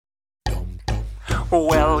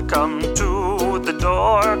Welcome to the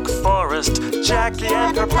Dork Forest. Jackie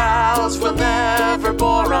and her pals will never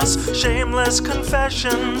bore us. Shameless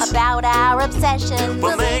confessions about our obsession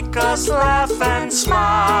will make us laugh and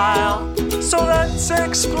smile. So let's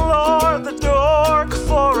explore the Dork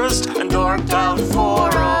Forest and dork out for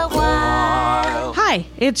a while. Hi,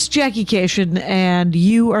 it's Jackie Cation, and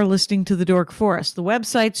you are listening to The Dork Forest. The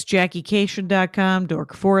website's JackieCation.com,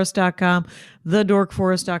 DorkForest.com,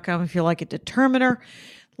 TheDorkForest.com if you like a determiner.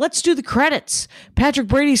 Let's do the credits. Patrick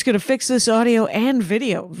Brady's going to fix this audio and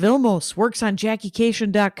video. Vilmos works on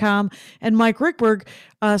JackieCation.com, and Mike Rickberg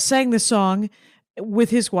sang the song with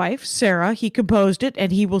his wife, Sarah. He composed it,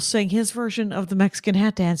 and he will sing his version of the Mexican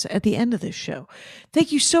hat dance at the end of this show.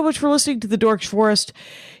 Thank you so much for listening to The Dork Forest.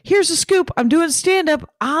 Here's a scoop. I'm doing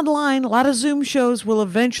stand-up online. A lot of Zoom shows will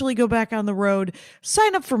eventually go back on the road.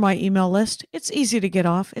 Sign up for my email list. It's easy to get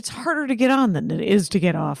off. It's harder to get on than it is to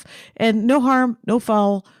get off. And no harm, no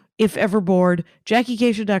foul. If ever bored,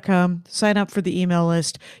 JackieCation.com, sign up for the email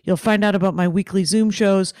list. You'll find out about my weekly Zoom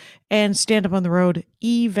shows and stand up on the road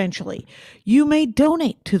eventually. You may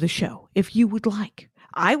donate to the show if you would like.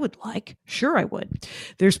 I would like. Sure, I would.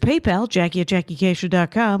 There's PayPal, Jackie at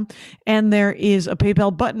JackieCation.com, and there is a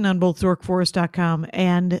PayPal button on both DorkForest.com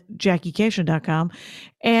and JackieCation.com.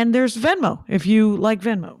 And there's Venmo, if you like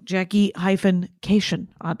Venmo, Jackie-Cation,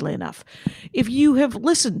 oddly enough. If you have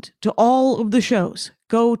listened to all of the shows,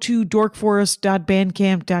 go to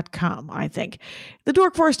dorkforest.bandcamp.com, I think. The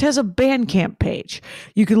Dork Forest has a Bandcamp page.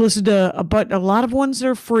 You can listen to a lot of ones that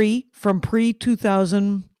are free from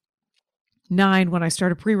pre-2009 when I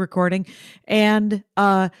started pre-recording. And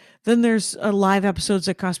then there's live episodes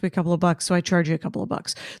that cost me a couple of bucks, so I charge you a couple of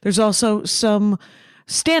bucks. There's also some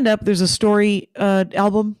stand-up. There's a story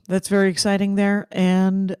album that's very exciting there.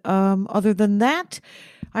 And other than that,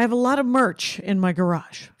 I have a lot of merch in my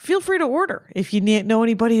garage. Feel free to order if you know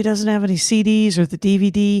anybody who doesn't have any CDs or the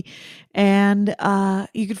DVD. And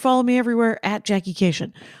you can follow me everywhere at Jackie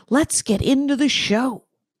Cation. Let's get into the show.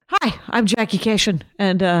 Hi, I'm Jackie Cation.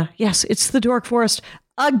 And yes, it's the Dork Forest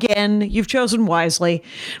again. You've chosen wisely.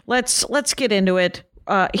 Let's get into it.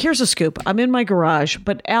 Here's a scoop. I'm in my garage,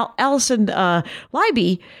 but Alison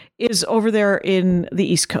Leiby is over there in the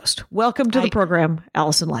East Coast. Welcome to the program,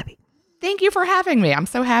 Alison Leiby. Thank you for having me. I'm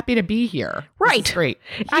so happy to be here. Right. This is great.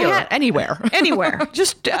 Here, anywhere. Anywhere.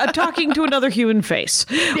 Just talking to another human face.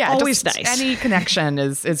 Yeah, always nice. Any connection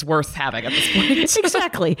is worth having at this point.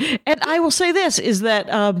 Exactly. And I will say this, is that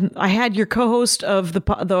I had your co-host of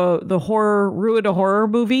the horror, Ruined a Horror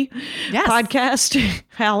Movie podcast,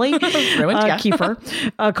 Hallie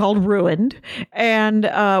Kiefer, called Ruined. And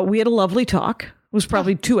we had a lovely talk. It was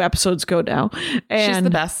probably 2 episodes ago now. And she's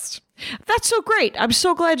the best. That's so great. I'm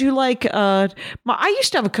so glad you like, I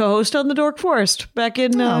used to have a co-host on the Dork Forest back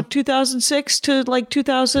in 2006 to like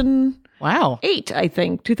 2008, I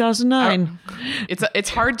think, 2009. It's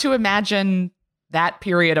hard to imagine that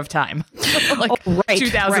period of time. Like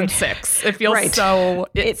 2006. Right. It feels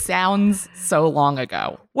it sounds so long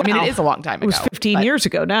ago. Well, I mean, it is a long time ago. It was 15 years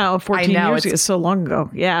ago now, 14 years ago. It's so long ago.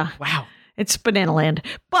 Yeah. Wow. It's banana land.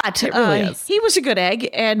 But it really is. He was a good egg.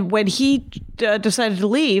 And when he decided to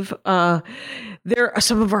leave, there are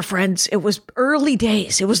some of our friends. It was early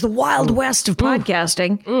days. It was the Wild West of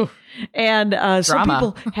podcasting. Ooh. And some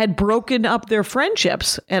people had broken up their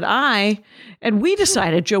friendships. And we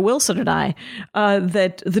decided, Joe Wilson and I,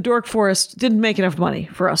 that the Dork Forest didn't make enough money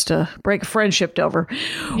for us to break a friendship over.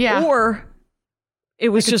 Yeah. Or it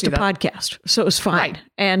was just a podcast. So it was fine. Right.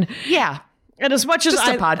 And and as much as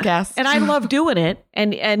a podcast, and I love doing it,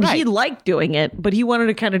 and he liked doing it, but he wanted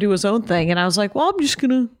to kind of do his own thing, and I was like, well, I'm just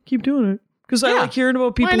gonna keep doing it because I like hearing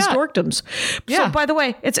about people's dorkdoms. Yeah. So, by the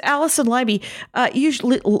way, it's Alison Leiby.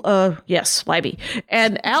 Usually, yes, Leiby,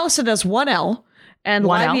 and Alison has 1 L, and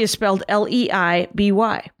Leiby is spelled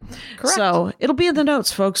Leiby. Correct. So it'll be in the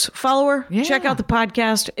notes, folks. Follow her. Yeah. Check out the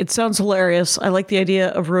podcast. It sounds hilarious. I like the idea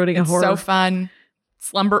of ruining a horror. So fun,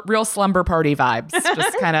 real slumber party vibes.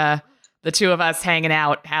 Just kind of. The two of us hanging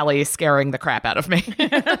out, Hallie scaring the crap out of me.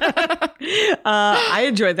 I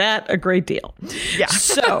enjoy that a great deal. Yeah.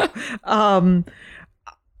 So I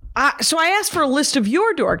asked for a list of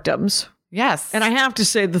your dorkdoms. Yes. And I have to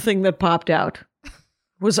say the thing that popped out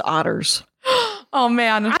was otters. Oh,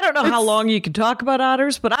 man. I don't know how long you can talk about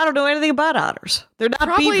otters, but I don't know anything about otters. They're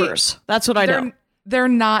not beavers. That's what I know. They're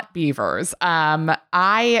not beavers.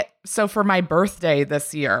 So for my birthday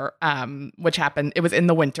this year, which happened, it was in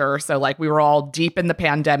the winter. So like we were all deep in the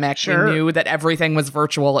pandemic. Sure. We knew that everything was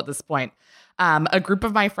virtual at this point. A group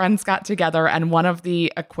of my friends got together and one of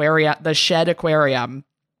the shed aquarium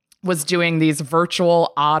was doing these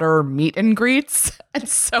virtual otter meet and greets. And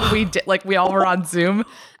so we did, like, we all were on Zoom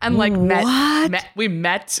and like we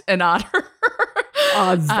met an otter.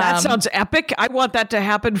 That sounds epic. I want that to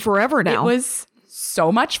happen forever now. It was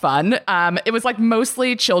so much fun. It was like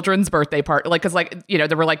mostly children's birthday party, like, cause like, you know,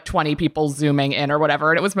 there were like 20 people Zooming in or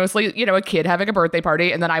whatever. And it was mostly, you know, a kid having a birthday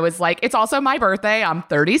party. And then I was like, it's also my birthday. I'm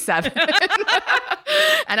 37.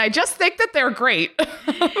 And I just think that they're great.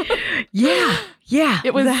 Yeah.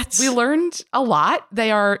 It was, we learned a lot.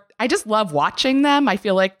 I just love watching them. I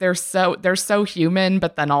feel like they're so human,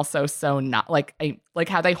 but then also so not like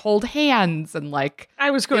how they hold hands and like,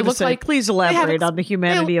 I was going to say, like, please elaborate on the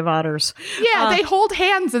humanity of otters. Yeah. They hold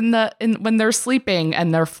hands when they're sleeping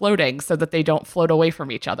and they're floating so that they don't float away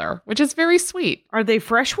from each other, which is very sweet. Are they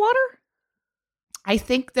freshwater? I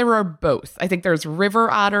think there are both. I think there's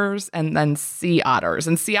river otters and then sea otters.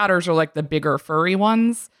 And sea otters are like the bigger furry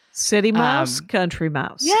ones. City mouse, country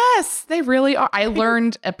mouse. Yes, they really are. I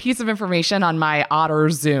learned a piece of information on my otter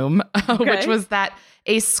Zoom, which was that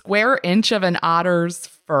a square inch of an otter's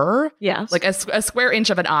fur, like a square inch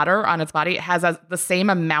of an otter on its body has the same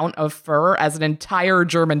amount of fur as an entire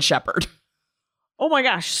German Shepherd. Oh my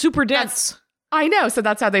gosh, super dense. I know. So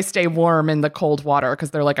that's how they stay warm in the cold water,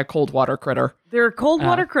 because they're like a cold water critter. They're a cold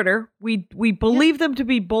water critter. We believe them to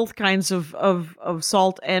be both kinds of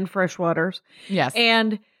salt and fresh waters. Yes.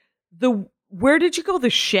 And where did you go? The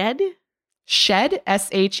shed? Shed,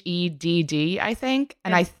 SHEDD, I think.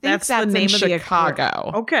 And I think that's the name in of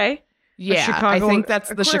Chicago. Okay. Yeah, I think that's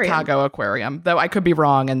the Chicago Aquarium, though I could be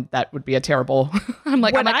wrong, and that would be a terrible.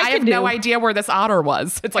 I have no idea where this otter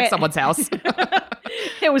was. It's like someone's house.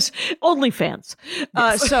 It was OnlyFans.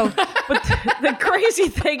 Yes. But the crazy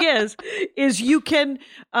thing is you can,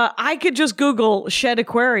 I could just Google Shed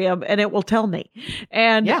Aquarium and it will tell me.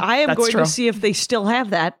 And I am going to see if they still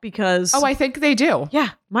have that because. Oh, I think they do. Yeah.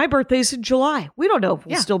 My birthday's in July. We don't know if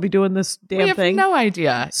we'll still be doing this damn thing. We have no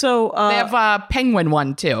idea. So they have a penguin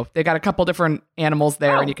one too. They got a couple different animals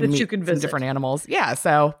there, and you can meet some different animals. Yeah.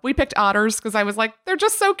 So we picked otters because I was like, they're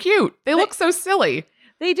just so cute. They look so silly.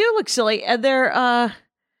 They do look silly, and they're.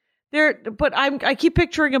 But I keep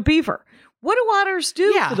picturing a beaver. What do otters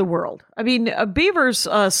do for the world? I mean, beavers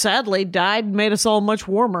sadly died and made us all much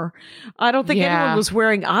warmer. I don't think anyone was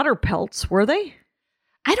wearing otter pelts, were they?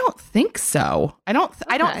 I don't think so. I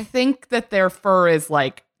don't think that their fur is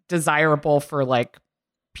like desirable for like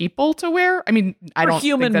people to wear. I mean, I don't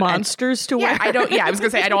human think that monsters to wear. I don't. Yeah, I was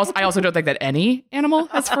gonna say I also don't think that any animal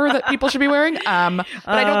has fur that people should be wearing. But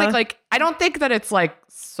I don't think that it's like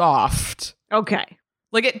soft. Okay.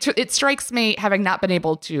 Like it strikes me, having not been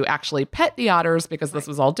able to actually pet the otters because this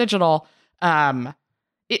was all digital.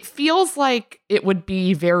 It feels like it would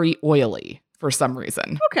be very oily for some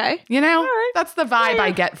reason. Okay. You know, right. That's the vibe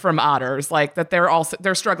I get from otters. Like that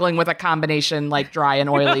they're struggling with a combination like dry and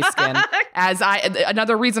oily skin.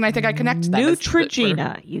 Another reason I think I connect to them.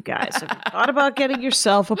 Neutrogena, you guys. Have you thought about getting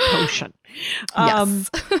yourself a potion?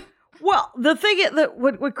 Yes. Well, the thing that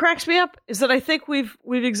what cracks me up is that I think we've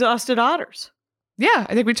exhausted otters. Yeah,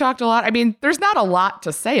 I think we talked a lot. I mean, there's not a lot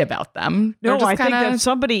to say about them. No, I think that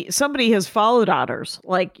somebody has followed otters.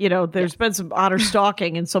 Like, you know, there's been some otter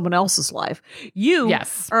stalking in someone else's life. You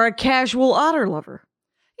are a casual otter lover.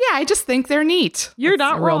 Yeah, I just think they're neat. You're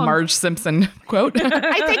not wrong. Real Marge Simpson quote.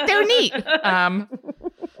 I think they're neat.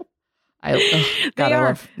 They are.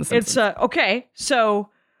 Love the Simpsons. It's okay. So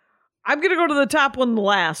I'm going to go to the top one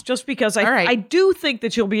last, just because I do think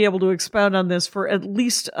that you'll be able to expound on this for at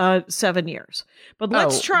least 7 years. But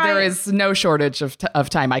let's try. There is no shortage of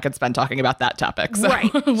time I could spend talking about that topic. So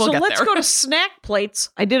right. Let's there. go to snack plates.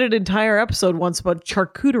 I did an entire episode once about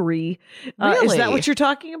charcuterie. Really? Is that what you're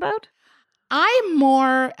talking about? I'm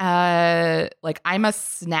more I'm a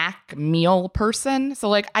snack meal person. So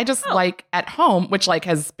like I just like at home, which like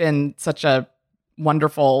has been such a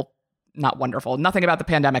not wonderful. Nothing about the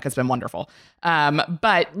pandemic has been wonderful.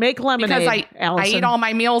 But make lemonade, because I eat all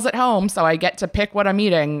my meals at home, so I get to pick what I'm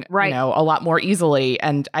eating, a lot more easily.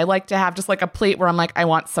 And I like to have just like a plate where I'm like, I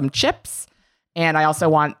want some chips, and I also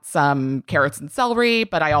want some carrots and celery,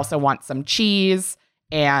 but I also want some cheese,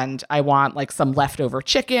 and I want like some leftover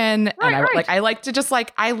chicken. I like to just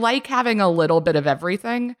like I like having a little bit of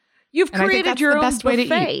everything. You've created your own buffet. Way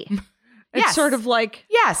to eat. It's sort of like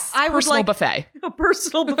personal buffet. A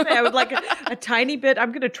personal buffet. I would like a tiny bit.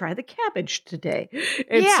 I'm going to try the cabbage today.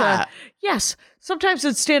 Yes. Sometimes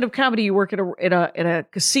in stand-up comedy, you work in a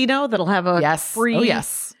casino that'll have a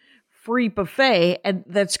free buffet, and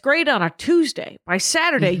that's great on a Tuesday. By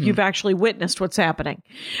Saturday, you've actually witnessed what's happening.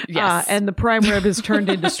 Yes, and the prime rib is turned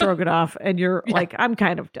into stroganoff, and you're like, I'm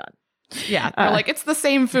kind of done. Yeah, they're like, it's the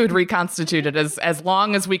same food reconstituted as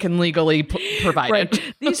long as we can legally provide it.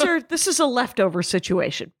 This is a leftover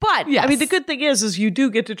situation. But yes. I mean, the good thing is you do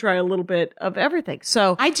get to try a little bit of everything.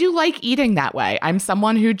 So I do like eating that way. I'm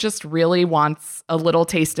someone who just really wants a little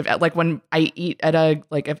taste of it. Like when I eat at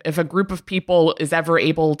if a group of people is ever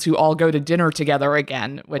able to all go to dinner together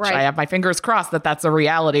again, which I have my fingers crossed that's a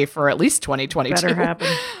reality for at least 2022. Better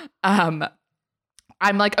happen.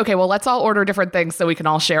 I'm like, okay, well, let's all order different things so we can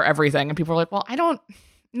all share everything. And people are like, well, I don't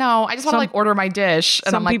know. I just want to like order my dish.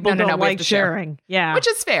 And I'm like, no, don't we have like to sharing. Yeah. Which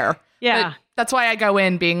is fair. Yeah. But that's why I go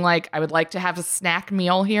in being like, I would like to have a snack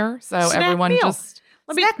meal here. So snack everyone meal. just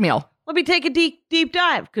snack meal. Let me take a deep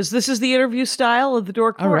dive because this is the interview style of the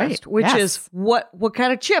Dork Forest, which is what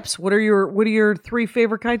kind of chips? What are your 3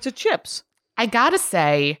 favorite kinds of chips? I gotta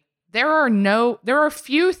say, there are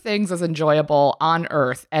few things as enjoyable on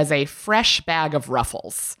earth as a fresh bag of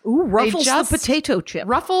Ruffles. Ooh, Ruffles the potato chip.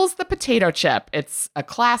 Ruffles the potato chip. It's a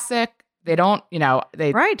classic. They don't,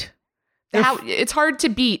 right. It's hard to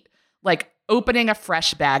beat like opening a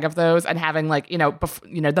fresh bag of those and having like,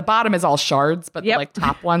 the bottom is all shards, but the like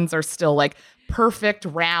top ones are still like perfect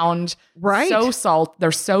round. Right.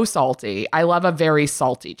 They're so salty. I love a very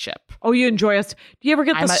salty chip. Oh, you enjoy us. Do you ever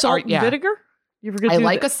get the salt and vinegar? I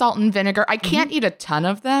like a salt and vinegar. I can't eat a ton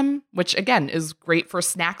of them, which again is great for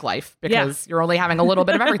snack life because you're only having a little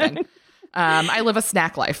bit of everything. I live a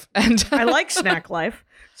snack life, and I like snack life.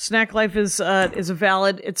 Snack life is a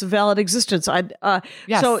valid existence.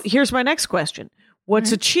 So here's my next question: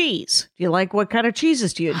 what's a cheese? Do you like what kind of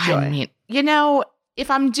cheeses do you enjoy? I mean, if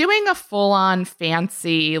I'm doing a full on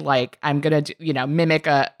fancy, like I'm gonna mimic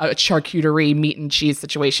a charcuterie meat and cheese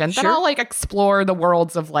situation, then I'll like explore the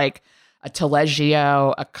worlds of like a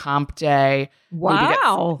Taleggio, a Comte.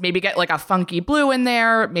 Wow. Maybe get like a funky blue in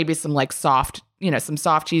there. Maybe some like soft, some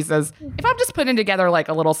soft cheeses. If I'm just putting together like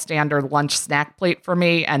a little standard lunch snack plate for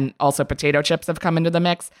me, and also potato chips have come into the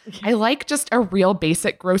mix, I like just a real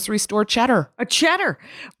basic grocery store cheddar. A cheddar.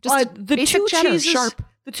 Just the basic two cheddar, cheeses, sharp.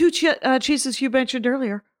 The two cheeses you mentioned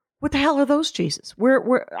earlier. What the hell are those cheeses?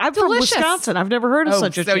 I'm Delicious. from Wisconsin. I've never heard of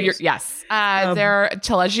such a cheese. Yes. They're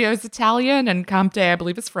Taleggio's Italian and Comte, I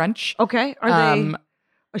believe, is French. Okay. Are they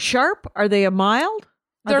a sharp? Are they a mild?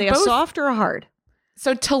 Are they both, a soft or a hard?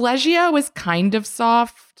 So Taleggio is kind of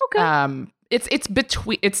soft. Okay. It's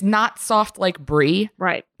between. It's not soft like brie,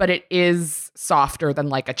 right? But it is softer than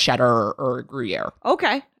like a cheddar or a Gruyere.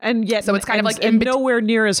 Okay. And yet, so it's kind of like nowhere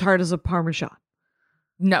near as hard as a Parmesan.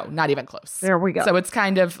 No, not even close. There we go. So it's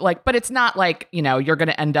kind of like, but it's not like, you're going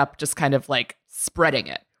to end up just kind of like spreading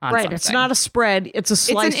it on something. It's not a spread. It's a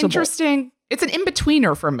sliceable. It's an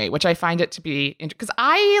in-betweener for me, which I find it to be, because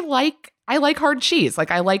I like hard cheese.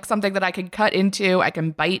 Like I like something that I can cut into, I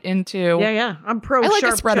can bite into. Yeah. I'm pro I like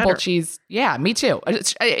sharp a spreadable cheddar. cheese. Yeah, me too.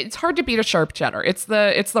 It's hard to beat a sharp cheddar. It's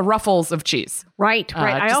the Ruffles of cheese. Right.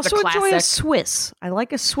 I also enjoy a Swiss. I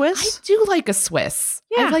like a Swiss. I do like a Swiss.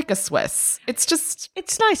 Yeah. I like a Swiss.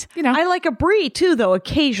 It's nice. I like a brie too, though.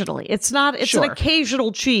 Occasionally, it's an Sure.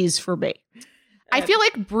 occasional cheese for me. I feel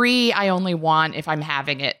like brie I only want if I'm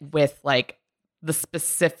having it with like the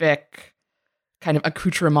specific kind of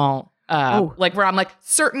accoutrement. Like where I'm like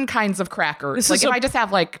certain kinds of crackers. Like if I just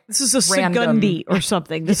have like this is a random segundi or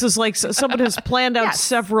something. This is like someone has planned out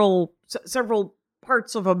several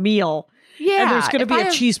parts of a meal. Yeah, and there's going to be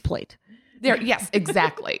a cheese plate. Yes,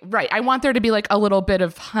 exactly. Right. I want there to be like a little bit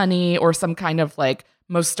of honey or some kind of like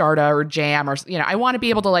mostarda or jam or, I want to be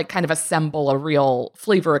able to like kind of assemble a real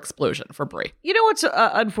flavor explosion for brie. You know what's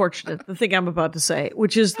unfortunate, the thing I'm about to say,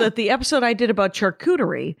 which is that the episode I did about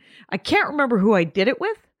charcuterie, I can't remember who I did it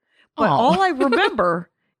with, but all I remember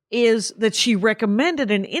is that she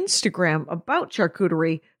recommended an Instagram about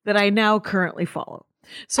charcuterie that I now currently follow.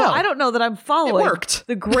 So I don't know that I'm following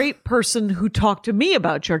the great person who talked to me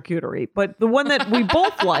about charcuterie, but the one that we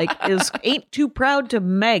both like is Ain't Too Proud to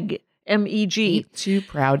Meg, M-E-G. Ain't Too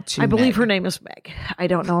Proud to I believe Meg. her name is Meg. I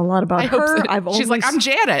don't know a lot about her. She's like, I'm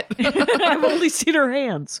Janet. I've only seen her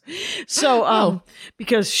hands. So,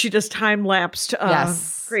 because she does time-lapsed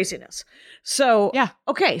craziness. So,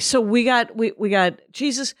 okay, so we got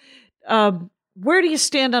cheeses. Where do you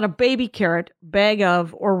stand on a baby carrot, bag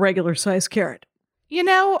of, or regular size carrot?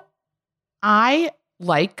 I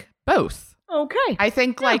like both. Okay. I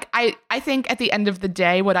think I think at the end of the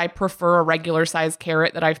day, would I prefer a regular sized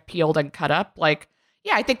carrot that I've peeled and cut up? Like,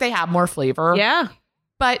 yeah, I think they have more flavor. Yeah.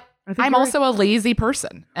 But I'm also a lazy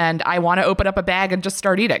person and I want to open up a bag and just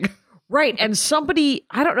start eating. Right. And somebody,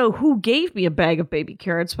 I don't know who gave me a bag of baby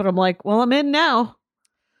carrots, but I'm like, well, I'm in now.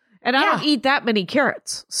 And I don't eat that many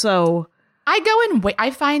carrots. So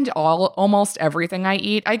I find almost everything I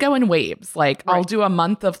eat, I go in waves. Like I'll do a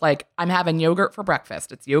month of like, I'm having yogurt for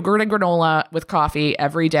breakfast. It's yogurt and granola with coffee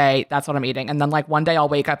every day. That's what I'm eating. And then like one day I'll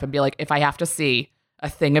wake up and be like, if I have to see a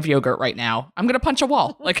thing of yogurt right now, I'm going to punch a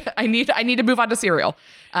wall. Like I need to move on to cereal.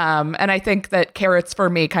 And I think that carrots for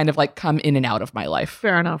me kind of like come in and out of my life.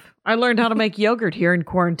 Fair enough. I learned how to make yogurt here in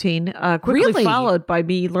quarantine, quickly followed by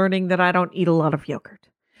me learning that I don't eat a lot of yogurt.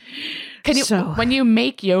 When you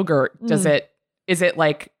make yogurt, is it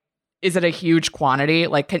a huge quantity?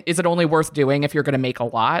 Like, is it only worth doing if you're going to make a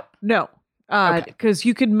lot? No, because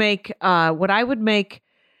you could make what I would make.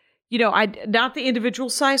 Not the individual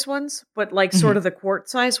size ones, but like sort of the quart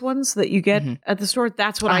size ones that you get at the store.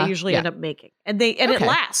 That's what I usually end up making, and it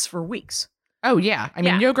lasts for weeks. Oh yeah, I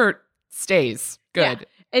mean yogurt stays good.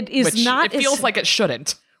 Yeah. It is not. It feels like it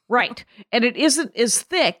shouldn't. Right. And it isn't as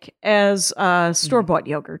thick as store-bought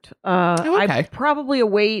yogurt. I probably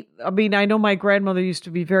await. I mean, I know my grandmother used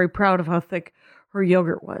to be very proud of how thick her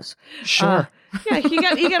yogurt was. Sure. You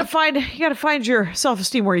got to find your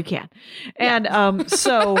self-esteem where you can. And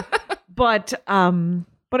but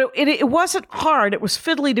it wasn't hard. It was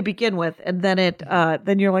fiddly to begin with, and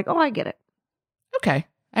then you're like, "Oh, I get it." Okay.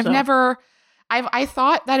 I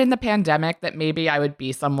thought that in the pandemic that maybe I would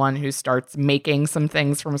be someone who starts making some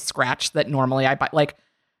things from scratch that normally I buy. Like,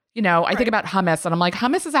 I think about hummus and I'm like,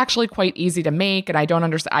 hummus is actually quite easy to make. And I don't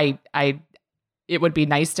understand. It would be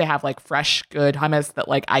nice to have like fresh, good hummus that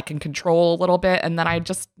like I can control a little bit. And then I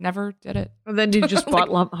just never did it. And then you just bought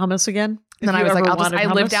hummus again? And then I was like,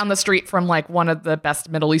 I live down the street from like one of the best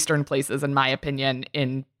Middle Eastern places, in my opinion,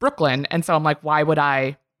 in Brooklyn. And so I'm like, why would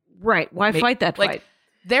I? Right. Why fight that fight?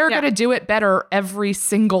 They're going to do it better every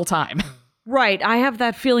single time. Right. I have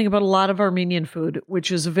that feeling about a lot of Armenian food,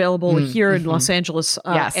 which is available here in Los Angeles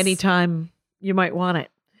anytime you might want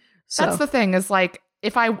it. So. That's the thing is like,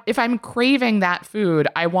 if I'm craving that food,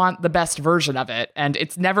 I want the best version of it. And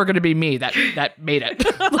it's never going to be me that made it.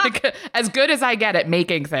 Like as good as I get at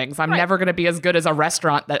making things, I'm never going to be as good as a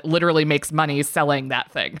restaurant that literally makes money selling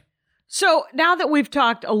that thing. So now that we've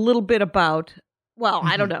talked a little bit about,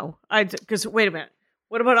 I don't know. Because wait a minute.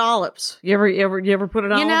 What about olives? You ever put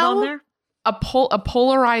an olive on there? A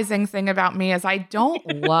polarizing thing about me is I don't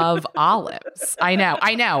love olives. I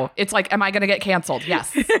know. It's like, am I going to get canceled?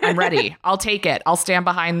 Yes, I'm ready. I'll take it. I'll stand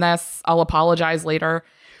behind this. I'll apologize later.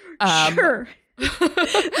 Sure. But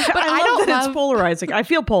I don't love it's polarizing. I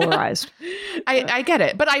feel polarized. I get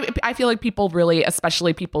it. But I feel like people really,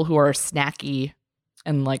 especially people who are snacky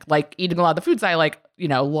and like eating a lot of the foods I like,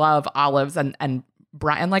 love olives and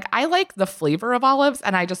like I like the flavor of olives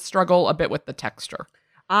and I just struggle a bit with the texture.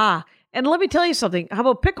 And let me tell you something. How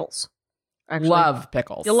about pickles? Actually, love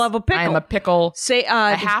pickles. You love a pickle. I'm a pickle. Say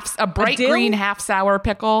a bright green half sour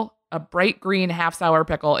pickle. A bright green half sour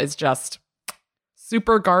pickle is just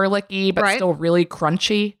super garlicky but still really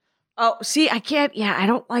crunchy. Oh, see, I can't. Yeah, I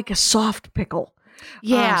don't like a soft pickle.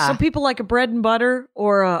 Yeah. Some people like a bread and butter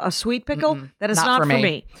or a sweet pickle. That is not for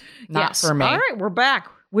me. Not for me. All right, we're back.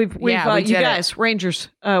 We've you guys, Rangers,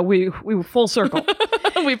 we were full circle.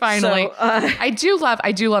 We finally. So, I do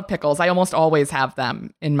love pickles. I almost always have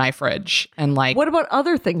them in my fridge. And like, what about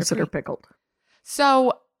other things that are pickled?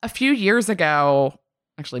 So a few years ago,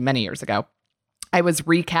 actually many years ago, I was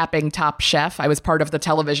recapping Top Chef. I was part of the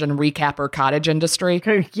television recapper cottage industry.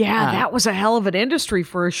 Yeah, that was a hell of an industry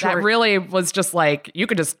for a short. That really was just like, you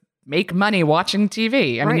could just make money watching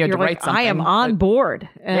TV. I mean, you had to write something. I am on board.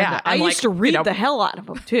 And I used to read the hell out of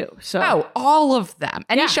them too. So all of them.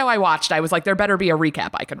 Any show I watched, I was like, there better be a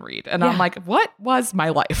recap I can read. And I'm like, what was my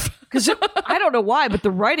life? Because I don't know why, but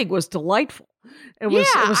the writing was delightful. It was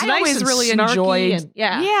nice. I always really enjoyed.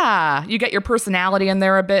 You get your personality in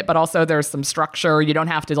there a bit, but also there's some structure. You don't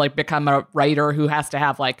have to like become a writer who has to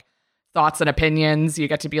have like thoughts and opinions. You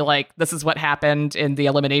get to be like, this is what happened in the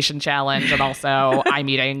elimination challenge. And also I'm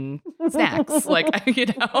eating snacks, like,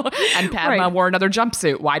 and Padma wore another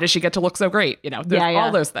jumpsuit. Why does she get to look so great? There's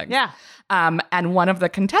all those things. Yeah. And one of the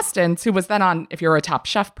contestants who was then on, if you're a Top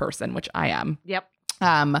Chef person, which I am. Yep.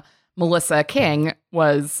 Melissa King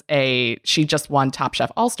she just won Top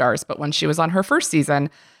Chef All-Stars. But when she was on her first season,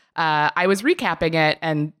 I was recapping it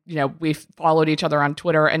and, we followed each other on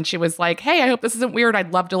Twitter and she was like, hey, I hope this isn't weird.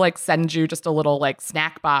 I'd love to like send you just a little like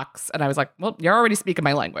snack box. And I was like, well, you're already speaking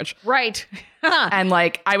my language. Right. And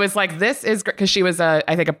like, I was like, this is great. Cause she was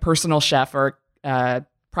I think a personal chef or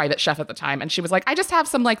private chef at the time. And she was like, I just have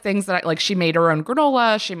some like things that she made her own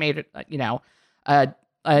granola. She made, a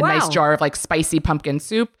nice jar of like spicy pumpkin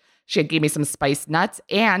soup. She gave me some spiced nuts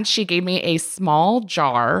and she gave me a small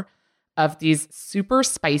jar of these super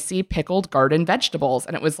spicy pickled garden vegetables.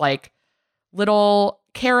 And it was like little,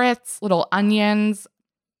 carrots, little onions,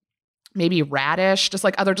 maybe radish, just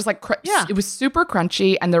like Yeah. It was super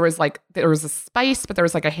crunchy, and there was a spice, but there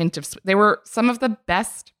was like a hint of. They were some of the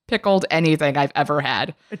best pickled anything I've ever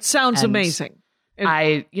had. It sounds amazing.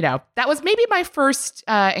 That was maybe my first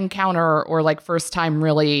encounter or like first time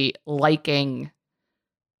really liking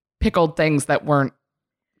pickled things that weren't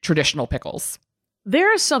traditional pickles.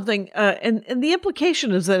 There is something, and the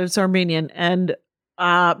implication is that it's Armenian, and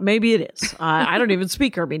maybe it is. I don't even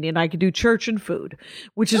speak Armenian. I can do church and food,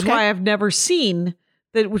 which is why I've never seen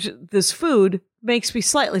that. This food makes me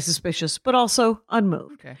slightly suspicious, but also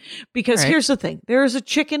unmoved. Okay. Because here's the thing: there is a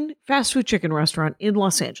fast food chicken restaurant in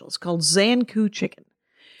Los Angeles called Zanku Chicken.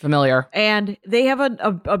 Familiar. And they have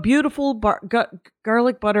a beautiful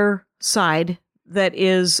garlic butter side that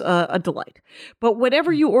is a delight. But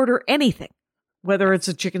whenever you order anything, whether it's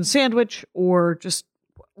a chicken sandwich or just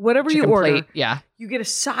whatever chicken you order, plate, you get a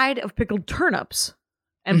side of pickled turnips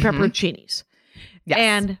and pepperoncinis. Yes.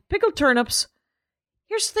 And pickled turnips,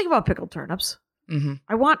 here's the thing about pickled turnips. Mm-hmm.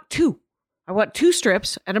 I want 2. I want 2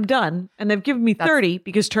 strips and I'm done. And they've given me 30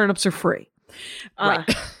 because turnips are free. Right.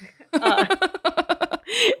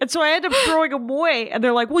 And so I end up throwing them away. And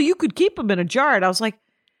they're like, well, you could keep them in a jar. And I was like,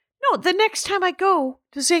 no, the next time I go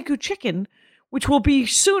to Zanku Chicken, which will be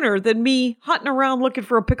sooner than me hunting around looking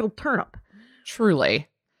for a pickled turnip. Truly.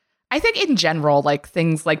 I think in general, like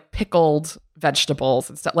things like pickled vegetables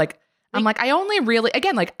and stuff, like I'm like, I only really,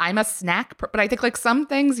 again, like I'm a snack, but I think like some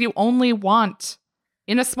things you only want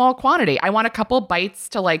in a small quantity. I want a couple bites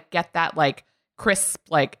to like get that like crisp,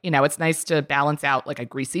 like, it's nice to balance out like a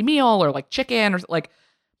greasy meal or like chicken or like,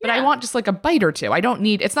 but I want just like a bite or two. I don't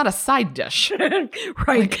need, it's not a side dish.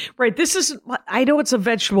 Right. This isn't, I know it's a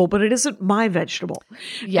vegetable, but it isn't my vegetable.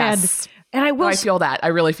 Yes. And I will. I feel that. I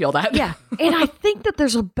really feel that. Yeah. And I think that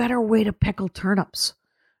there's a better way to pickle turnips.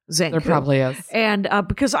 Zanku. There probably is. And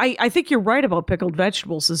because I think you're right about pickled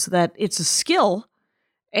vegetables is that it's a skill.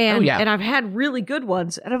 And and I've had really good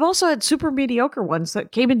ones. And I've also had super mediocre ones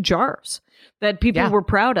that came in jars that people were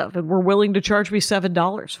proud of and were willing to charge me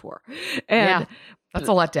 $7 for. And that's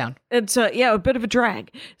a letdown. It's a bit of a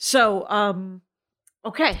drag. So,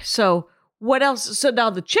 okay. So what else? So now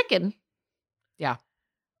the chicken. Yeah.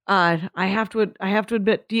 I have to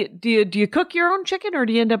admit, do you cook your own chicken or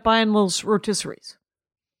do you end up buying little rotisseries?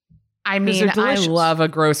 I mean, I love a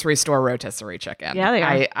grocery store rotisserie chicken. Yeah, they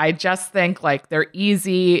are. I just think like they're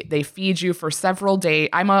easy. They feed you for several days.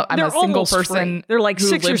 I'm a single person. Free. They're like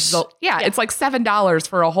 $6 or it's like $7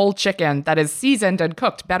 for a whole chicken that is seasoned and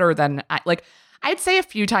cooked better than I'd say a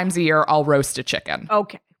few times a year I'll roast a chicken.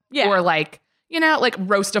 Okay. Yeah. Or like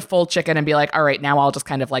roast a full chicken and be like, all right, now I'll just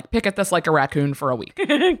kind of like pick at this like a raccoon for a week.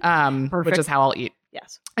 Which is how I'll eat.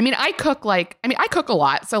 Yes. I mean, I cook a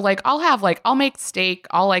lot. So like I'll make steak.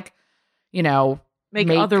 I'll like, make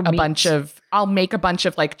other bunch of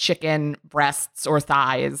like chicken breasts or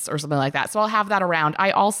thighs or something like that. So I'll have that around.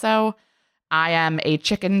 I am a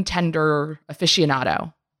chicken tender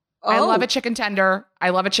aficionado. Oh. I love a chicken tender.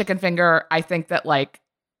 I love a chicken finger. I think that like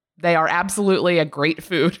they are absolutely a great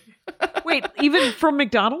food. Wait, even from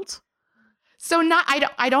McDonald's? So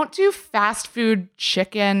I don't do fast food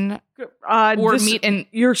chicken or meat, and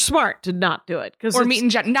you're smart to not do it or meat in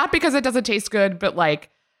general. Not because it doesn't taste good, but like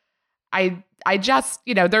I just,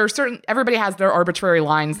 there are everybody has their arbitrary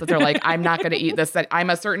lines that they're like, I'm not going to eat this, that I'm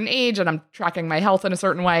a certain age and I'm tracking my health in a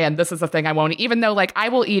certain way. And this is a thing I won't eat, even though like I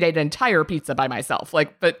will eat an entire pizza by myself.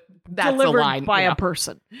 Like, but that's delivered a line by a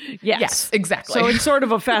person. Yes, exactly. So it's sort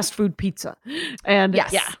of a fast food pizza. And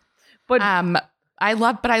but I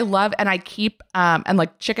love, and I keep, and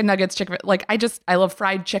like chicken nuggets, I love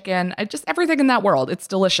fried chicken. Everything in that world. It's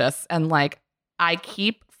delicious. And like, I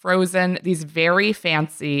keep frozen these very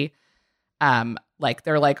fancy, like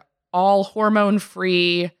they're like all hormone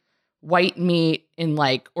free white meat in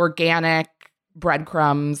like organic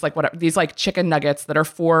breadcrumbs, like whatever, these like chicken nuggets that are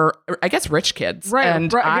for, I guess, rich kids. Right.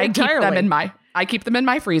 And I keep them in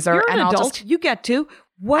my freezer. You're an and adult. You get to.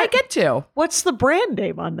 I get to. What's the brand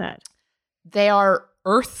name on that? They are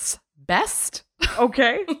Earth's Best.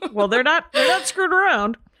 Okay. Well, they're not screwed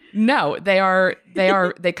around. No,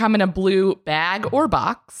 they come in a blue bag or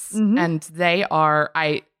box, and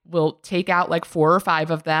I will take out like 4 or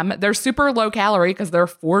 5 of them. They're super low calorie because they're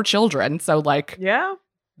for children. So like,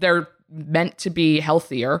 they're meant to be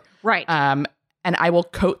healthier. Right. And I will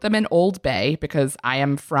coat them in Old Bay because I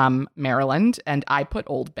am from Maryland and I put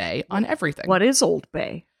Old Bay on everything. What is Old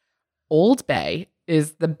Bay? Old Bay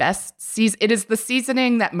is the best it is the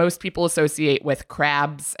seasoning that most people associate with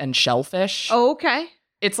crabs and shellfish. Oh, okay.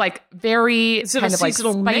 It's like very kind of like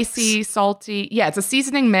spicy, salty. Yeah, it's a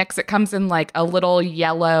seasoning mix. It comes in like a little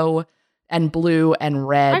yellow and blue and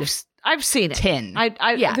red I've seen it. tin.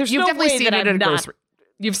 Yeah, there's you've no definitely way seen that it I'm at a not- grocery.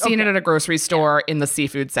 You've seen it at a grocery store in the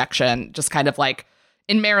seafood section, just kind of like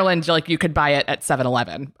in Maryland, like you could buy it at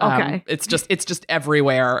 7-Eleven. Okay. It's just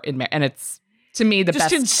everywhere and it's to me the Just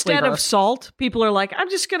best instead flavor. of salt, people are like, I'm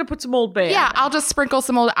just going to put some Old Bay. Yeah, on it. I'll just sprinkle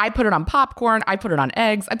some old. I put it on popcorn. I put it on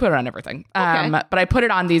eggs. I put it on everything. But I put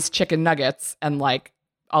it on these chicken nuggets and like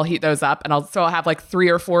I'll heat those up and I'll have like 3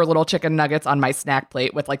 or 4 little chicken nuggets on my snack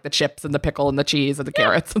plate with like the chips and the pickle and the cheese and the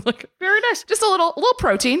carrots. Like, very nice. just a little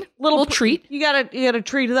protein, little treat. You gotta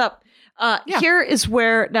treat it up. Here is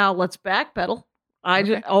where now let's backpedal.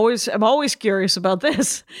 I'm always curious about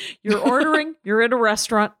this. You're ordering, you're in a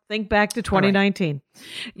restaurant. Think back to 2019. Right.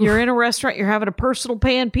 You're in a restaurant, you're having a personal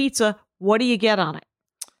pan pizza. What do you get on it?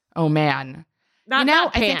 Oh man. Not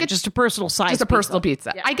pan, I think it's just a personal size. Just a personal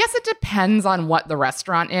pizza. Yeah. I guess it depends on what the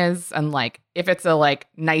restaurant is and like if it's a like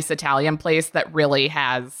nice Italian place that really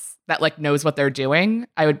has that like knows what they're doing,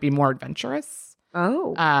 I would be more adventurous.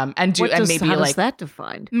 Oh. And how like does that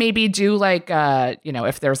defined? Maybe do like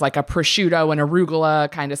if there's like a prosciutto and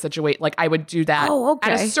arugula kind of situation, like I would do that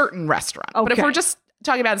at a certain restaurant. Okay. But if we're just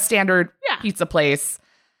talking about a standard pizza place,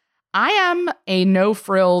 I am a no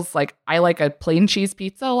frills, like I like a plain cheese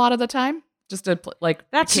pizza a lot of the time. Just to like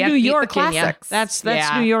that's New York classics. That's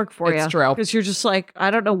New York for you. It's true. Because you're just like,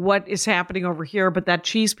 I don't know what is happening over here, but that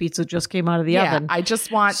cheese pizza just came out of the oven. I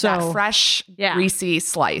just want that fresh, greasy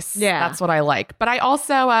slice. Yeah. That's what I like. But I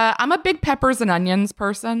also I'm a big peppers and onions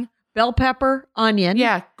person. Bell pepper, onion.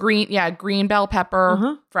 Green bell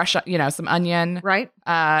pepper, fresh, some onion. Right.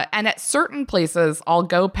 And at certain places I'll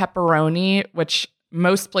go pepperoni, which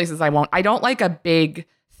most places I won't. I don't like a big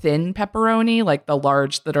thin pepperoni, like the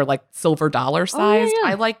large that are like silver dollar sized. Yeah.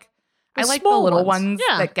 I like the small little ones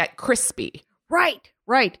that get crispy.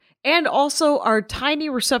 Right. And also our tiny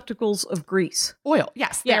receptacles of grease. Oil.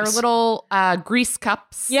 Yes. They're little grease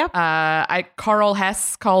cups. Yep. Carl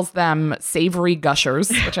Hess calls them savory gushers,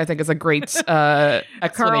 which I think is a great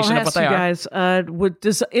explanation of what they are. Carl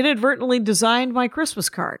Hess, inadvertently designed my Christmas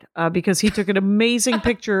card because he took an amazing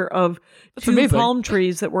picture of two palm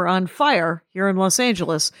trees that were on fire here in Los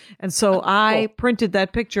Angeles. And so I printed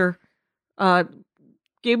that picture, gave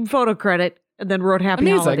him photo credit, and then wrote Happy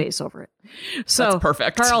Holidays over it. So that's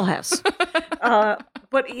perfect. Carl Hess.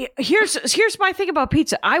 But here's my thing about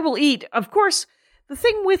pizza. I will eat, of course, the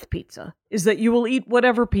thing with pizza is that you will eat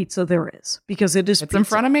whatever pizza there is because it's pizza. In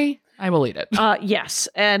front of me. I will eat it. Yes.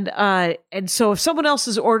 And so if someone else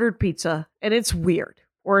has ordered pizza and it's weird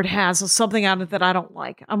or it has something on it that I don't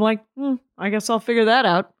like, I'm like, I guess I'll figure that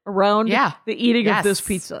out around the eating of this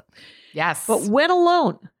pizza. Yes. But when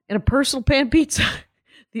alone in a personal pan pizza,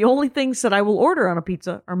 the only things that I will order on a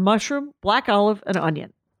pizza are mushroom, black olive, and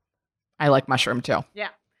onion. I like mushroom too. Yeah.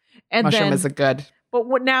 And mushroom is a good. But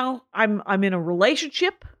what now I'm in a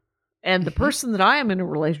relationship and the person that I am in a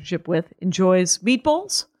relationship with enjoys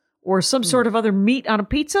meatballs or some sort of other meat on a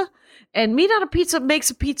pizza. And meat on a pizza makes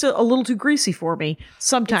a pizza a little too greasy for me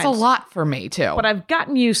sometimes. It's a lot for me too. But I've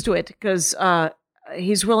gotten used to it because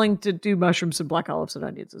he's willing to do mushrooms and black olives and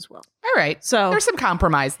onions as well. All right. So there's some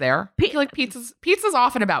compromise there. I feel like pizza's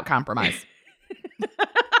often about compromise.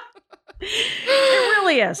 It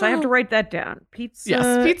really is. I have to write that down.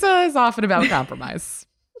 Yes, pizza is often about compromise.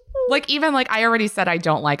 Like even like I already said I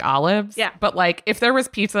don't like olives. Yeah. But like if there was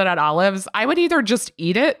pizza that had olives, I would either just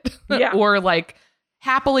eat it or like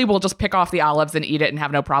happily we'll just pick off the olives and eat it and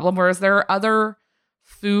have no problem. Whereas there are other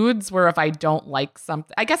foods where if I don't like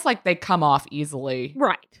something, I guess like they come off easily.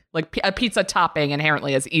 Right. Like a pizza topping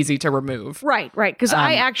inherently is easy to remove. Right. Because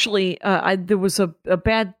I actually, there was a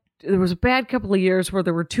bad couple of years where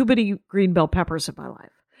there were too many green bell peppers in my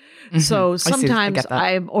life. Mm-hmm. So sometimes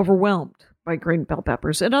I'm overwhelmed by green bell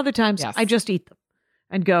peppers, and other times I just eat them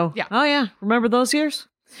and go, oh yeah, remember those years?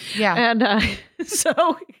 Yeah. And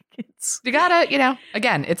so you gotta,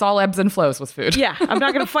 again, it's all ebbs and flows with food. Yeah. I'm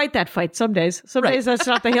not going to fight that fight some days. Some days that's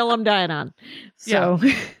not the hill I'm dying on. So,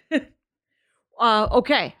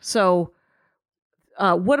 okay. So,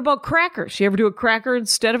 what about crackers? You ever do a cracker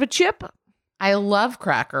instead of a chip? I love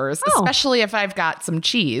crackers, especially if I've got some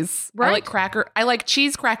cheese. Right. I like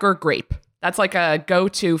cheese cracker grape. That's like a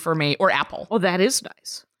go-to for me, or apple. Oh, that is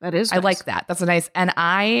nice. I like that. That's a nice, and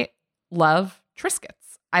I love Triscuits.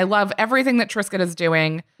 I love everything that Triscuit is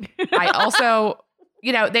doing. I also,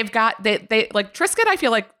 they've got, they like Triscuit, I feel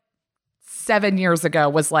like 7 years ago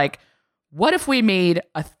was like, what if we made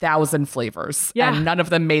 1,000 flavors and none of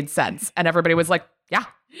them made sense? And everybody was like, yeah,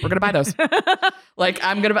 we're going to buy those.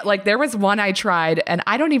 There was one I tried and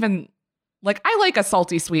I don't even, I like a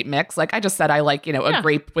salty sweet mix. Like I just said, I like, a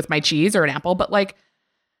grape with my cheese or an apple, but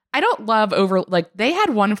I don't love they had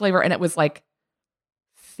one flavor and it was like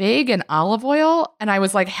fig and olive oil. And I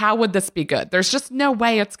was like, how would this be good? There's just no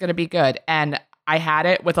way it's going to be good. And I had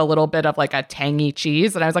it with a little bit of like a tangy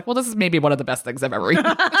cheese. And I was like, well, this is maybe one of the best things I've ever eaten.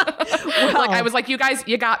 I was like, you guys,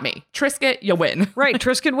 you got me. Triscuit, you win. Right.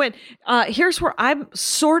 Triscuit win. Here's where I'm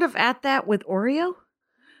sort of at that with Oreo.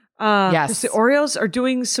 Yes. The Oreos are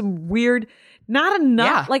doing some weird, not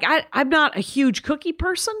enough. Yeah. Like I'm not a huge cookie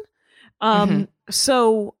person.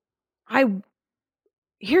 So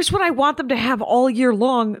here's what I want them to have all year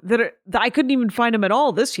long that I couldn't even find them at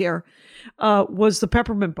all this year, was the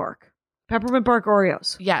peppermint bark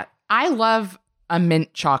Oreos. Yeah. I love a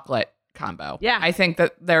mint chocolate combo. Yeah. I think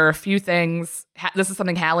that there are a few things. This is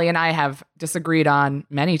something Hallie and I have disagreed on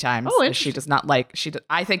many times. Oh, she does not like,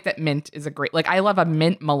 I think that mint is a great, I love a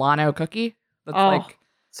mint Milano cookie. That's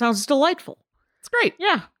sounds delightful. It's great.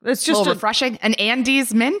 Yeah. It's just a little refreshing. An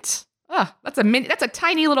Andes mint. Oh, that's a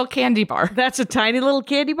tiny little candy bar. That's a tiny little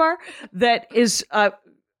candy bar that is,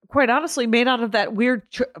 quite honestly, made out of that weird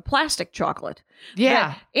plastic chocolate.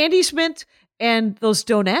 Yeah. Andes mint and those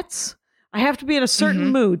donuts. I have to be in a certain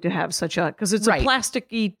mood to have such because it's a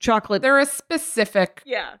plasticky chocolate. They're a specific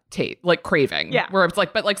taste, like craving. Yeah. Where it's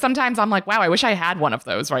like, but like sometimes I'm like, wow, I wish I had one of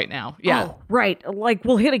those right now. Yeah. Oh, right. Like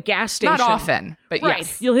we'll hit a gas station. Not often, but right.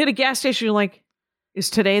 Yes. You'll hit a gas station. You're like, is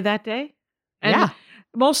today that day? And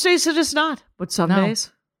most days it is not, but some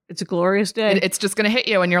days it's a glorious day. It's just going to hit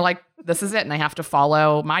you and you're like, this is it. And I have to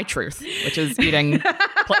follow my truth, which is eating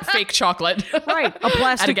fake chocolate. Right. A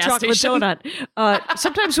plastic chocolate donut.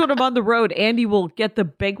 Sometimes when I'm on the road, Andy will get the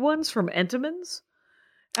big ones from Entenmann's.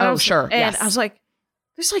 Sure. And I was like,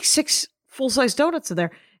 there's like 6 full-size donuts in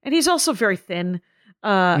there. And he's also very thin.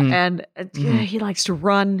 And he likes to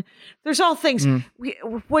run. There's all things.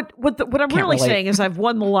 What I'm really saying is I've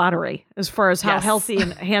won the lottery as far as how healthy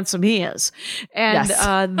and handsome he is,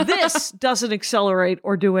 and this doesn't accelerate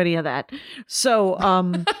or do any of that. So,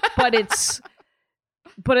 but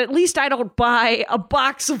at least I don't buy a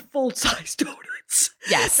box of full size donuts.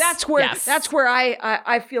 Yes, that's where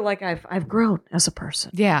I feel like I've grown as a person.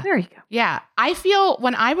 Yeah, there you go. Yeah, I feel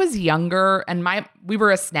when I was younger and we were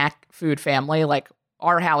a snack food family, like.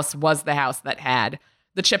 Our house was the house that had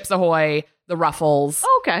the Chips Ahoy, the Ruffles.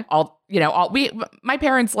 Oh, okay. My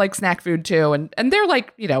parents like snack food too. And they're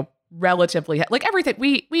like, relatively like everything.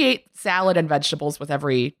 We ate salad and vegetables with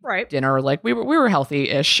every dinner. Like we were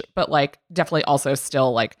healthy-ish, but like definitely also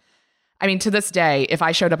still like, I mean, to this day, if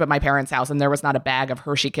I showed up at my parents' house and there was not a bag of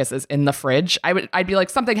Hershey Kisses in the fridge, I'd be like,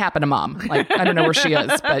 something happened to mom. Like, I don't know where she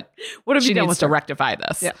is, but she needs to rectify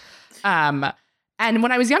this. Yeah. And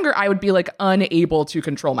when I was younger, I would be like unable to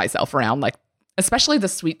control myself around like, especially the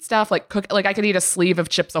sweet stuff, like I could eat a sleeve of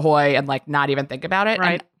Chips Ahoy and like not even think about it.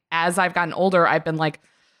 Right. And as I've gotten older, I've been like,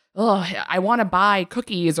 oh, I want to buy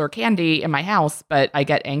cookies or candy in my house, but I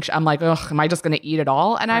get anxious. I'm like, oh, am I just going to eat it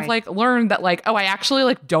all? And I've like learned that like, oh, I actually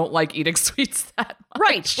like don't like eating sweets that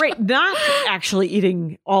much. Right. Not actually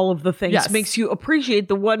eating all of the things makes you appreciate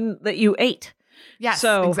the one that you ate. Yes,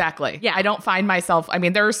 so, exactly. Yeah. I don't find myself, I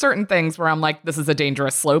mean, there are certain things where I'm like, this is a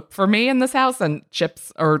dangerous slope for me in this house, and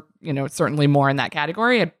chips are, certainly more in that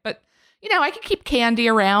category. But, I can keep candy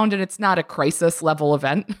around and it's not a crisis level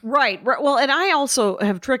event. Right. Well, and I also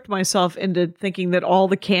have tricked myself into thinking that all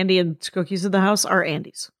the candy and cookies in the house are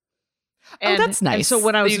Andes. Oh, that's nice. And so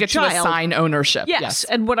when I was you a get child, to assign ownership. Yes.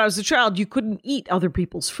 And when I was a child, you couldn't eat other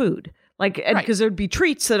people's food. Like, because there'd be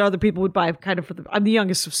treats that other people would buy kind of I'm the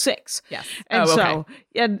youngest of 6. Yes.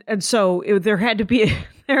 And so there had to be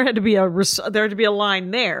a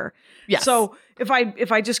line there. Yes. So if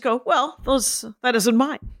I just go, well, that isn't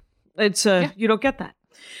mine. It's you don't get that.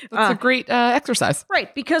 That's a great exercise.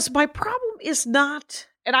 Right. Because my problem is not,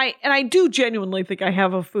 and I do genuinely think I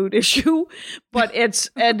have a food issue, but it's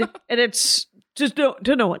just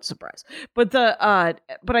to no one's surprise. But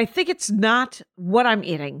I think it's not what I'm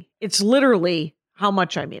eating. It's literally how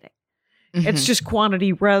much I'm eating. Mm-hmm. It's just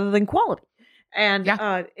quantity rather than quality. And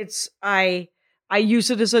I use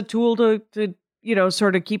it as a tool to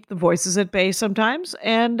sort of keep the voices at bay sometimes.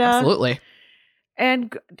 And absolutely.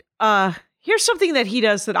 And here's something that he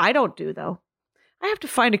does that I don't do though. I have to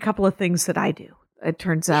find a couple of things that I do. It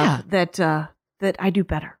turns out that I do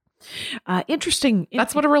better. Interesting.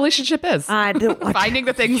 That's what a relationship is. Finding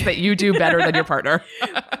the things that you do better than your partner.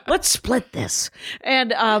 Let's split this.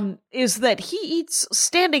 And is that he eats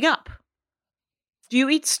standing up. Do you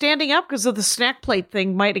eat standing up? Because of the snack plate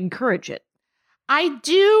thing might encourage it. I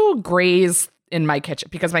do graze in my kitchen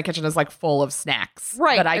because my kitchen is like full of snacks.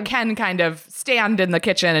 Right. But I can kind of stand in the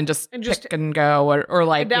kitchen and just pick and go or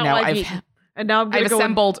like, I've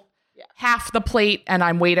assembled. half the plate and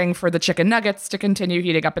I'm waiting for the chicken nuggets to continue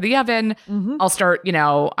heating up in the oven, I'll start,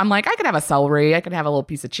 I'm like, I could have a celery. I could have a little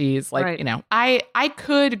piece of cheese. Like,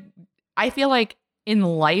 I feel like in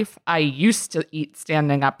life, I used to eat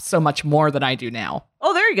standing up so much more than I do now.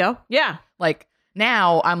 Oh, there you go. Yeah. Like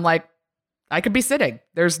now I'm like, I could be sitting.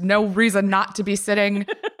 There's no reason not to be sitting.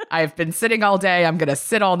 I've been sitting all day. I'm going to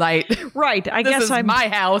sit all night. Right. I guess I'm my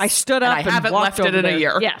house. I stood up and I haven't walked left it in there. a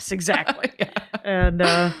year. Yes, exactly. Yeah. And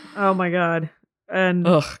oh my God. And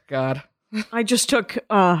oh God. I just took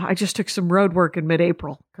some road work in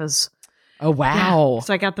mid-April because oh wow.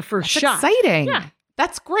 so I got the first That's shot. exciting. Yeah.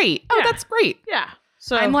 That's great. Oh, that's great. Yeah.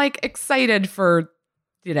 So I'm like excited for,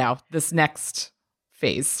 this next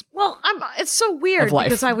phase. Well, it's so weird of life.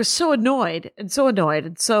 because I was so annoyed and so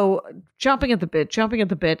chomping at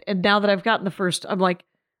the bit. And now that I've gotten the first, I'm like,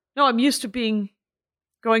 no, I'm used to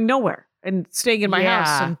going nowhere and staying in my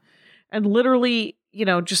house and literally,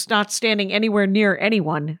 just not standing anywhere near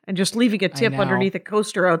anyone and just leaving a tip underneath a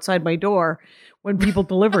coaster outside my door when people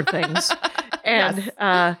deliver things. And,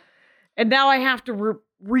 and now I have to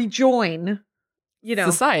rejoin,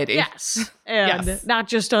 society. Yes. And not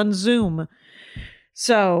just on Zoom.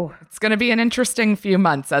 So it's going to be an interesting few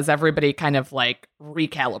months as everybody kind of like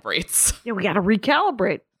recalibrates. Yeah, we got to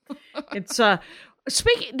recalibrate. It's so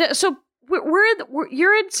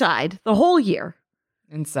you're inside the whole year.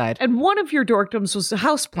 Inside. And one of your dorkdoms was the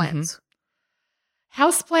houseplants.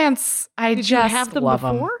 Houseplants, Did you have them love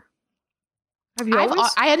before? them. Have you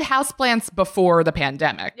always? I had houseplants before the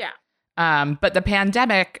pandemic. Yeah. But the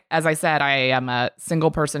pandemic, as I said, I am a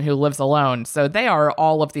single person who lives alone. So they are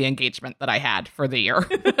all of the engagement that I had for the year.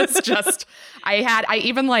 It's just,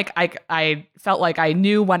 I felt like I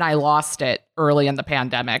knew when I lost it early in the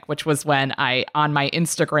pandemic, which was when on my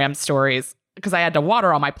Instagram stories, because I had to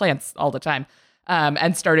water all my plants all the time,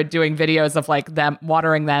 and started doing videos of like them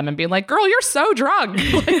watering them and being like, girl, you're so drunk.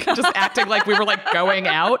 Like just acting like we were like going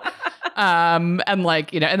out. And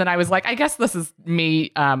like, and then I was like, I guess this is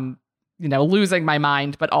me, losing my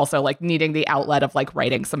mind, but also like needing the outlet of like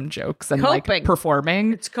writing some jokes and coping. Like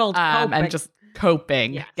performing. It's called coping. And just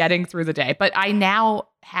coping, getting through the day. But I now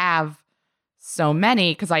have so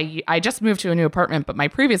many because I just moved to a new apartment, but my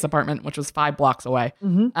previous apartment, which was 5 blocks away,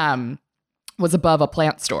 was above a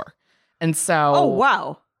plant store. And so, oh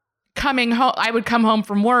wow, coming home, I would come home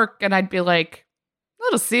from work and I'd be like,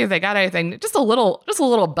 I'll just see if they got anything. Just a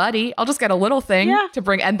little buddy. I'll just get a little thing to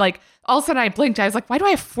bring. And like, all of a sudden I blinked. I was like, why do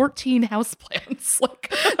I have 14 houseplants? Like,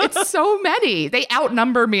 it's so many. They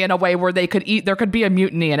outnumber me in a way where there could be a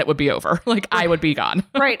mutiny and it would be over. Like, I would be gone.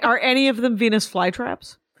 Right. Are any of them Venus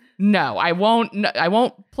flytraps? No, I won't. I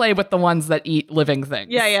won't play with the ones that eat living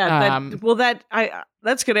things. Yeah.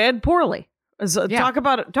 That's going to end poorly. Talk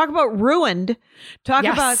about ruined. Talk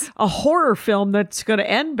about a horror film that's going to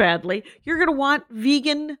end badly. You're going to want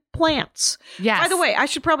vegan plants. Yes. By the way, I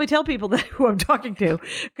should probably tell people that who I'm talking to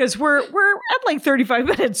because we're at like 35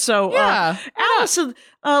 minutes. So Alison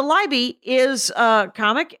Leiby is a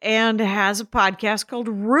comic and has a podcast called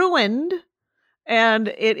Ruined, and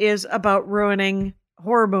it is about ruining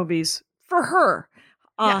horror movies for her.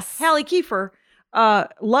 Hallie Kiefer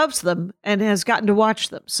loves them and has gotten to watch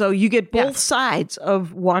them. So you get both sides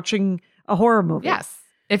of watching a horror movie. Yes.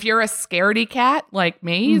 If you're a scaredy cat like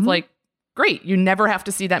me, like, great. You never have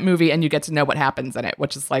to see that movie and you get to know what happens in it,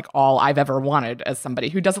 which is like all I've ever wanted as somebody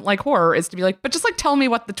who doesn't like horror is to be like, but just like tell me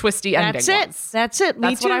what the twisty ending was. That's it. Me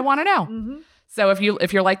That's too. what I want to know. So if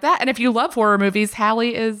you're like that, and if you love horror movies,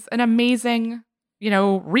 Hallie is an amazing,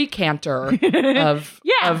 recanter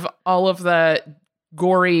of all of the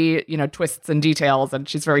gory, twists and details, and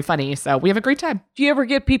she's very funny. So we have a great time. Do you ever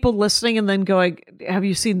get people listening and then going, have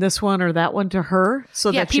you seen this one or that one to her?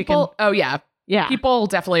 So that people, she can... oh yeah. Yeah. People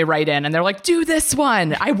definitely write in and they're like, do this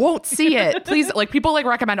one. I won't see it. Please. Like people like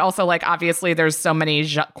recommend also like, obviously there's so many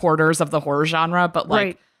quarters of the horror genre, but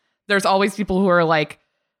like there's always people who are like,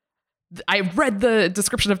 I read the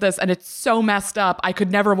description of this and it's so messed up. I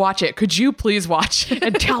could never watch it. Could you please watch it?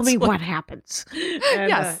 And tell me what happens. And,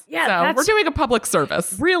 yes. So we're doing a public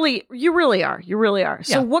service. Really, you really are. You really are.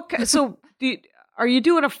 So are you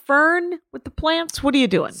doing a fern with the plants? What are you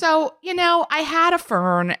doing? So, I had a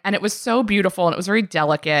fern and it was so beautiful and it was very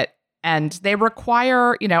delicate and they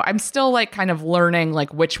require, I'm still like kind of learning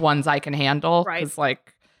like which ones I can handle. Right. Cause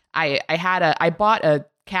like I bought a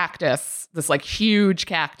cactus, this like huge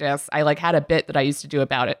cactus. I like had a bit that I used to do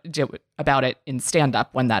about it in stand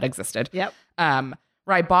up when that existed. Yep.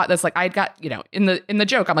 Where I bought this, like I got, in the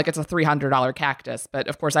joke, I'm like, it's a $300 cactus. But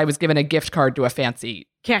of course I was given a gift card to a fancy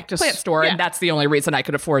cactus plant store. And that's the only reason I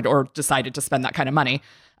could afford or decided to spend that kind of money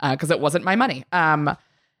because it wasn't my money. And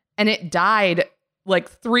it died like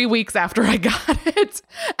 3 weeks after I got it.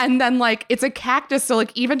 And then like it's a cactus. So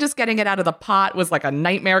like even just getting it out of the pot was like a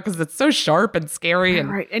nightmare because it's so sharp and scary.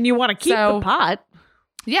 And right. And you want to keep the pot.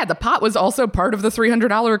 Yeah, the pot was also part of the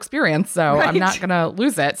 $300 experience. So I'm not going to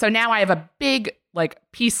lose it. So now I have a big like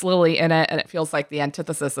peace lily in it. And it feels like the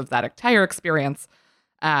antithesis of that entire experience.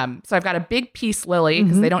 So I've got a big peace lily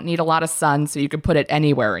because they don't need a lot of sun. So you can put it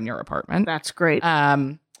anywhere in your apartment. That's great.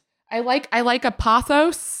 I like a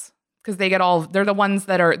pothos because they're the ones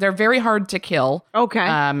that they're very hard to kill. Okay.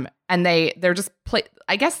 And they're just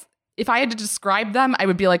I guess if I had to describe them, I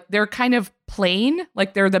would be like, they're kind of plain.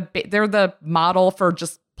 Like they're the model for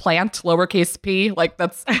just plant, lowercase p. Like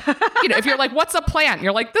that's, if you're like, what's a plant?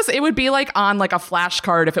 You're like this, it would be like on like a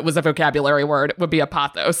flashcard. If it was a vocabulary word, it would be a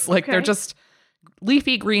pothos. Like they're just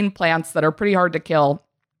leafy green plants that are pretty hard to kill.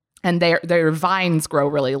 And their vines grow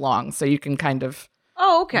really long. So you can kind of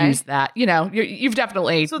use that. You've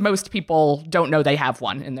definitely, most people don't know they have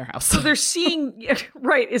one in their house. So they're seeing,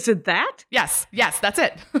 right. Is it that? Yes, that's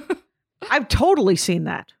it. I've totally seen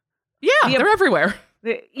that. Yeah, they're everywhere.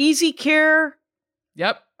 The easy care.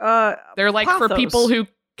 Yep. They're like pothos. For people who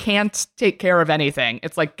can't take care of anything.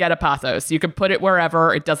 It's like, get a pothos. You can put it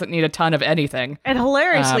wherever. It doesn't need a ton of anything. And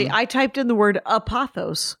hilariously, I typed in the word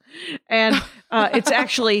apothos, and it's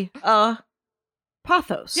actually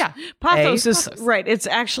pothos. Yeah. Pothos is right. It's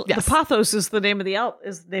actually the pothos is the name of the album.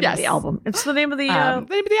 Is the name of the album. It's the name of the name of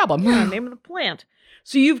the album. Yeah, name of the plant.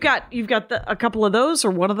 So you've got a couple of those, or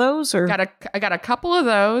one of those, or I got a couple of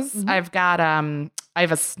those. Mm-hmm. I've got I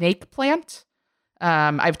have a snake plant.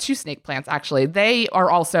 I have 2 snake plants actually. They are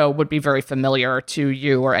also would be very familiar to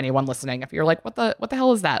you or anyone listening. If you're like, what the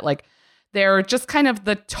hell is that? Like, they're just kind of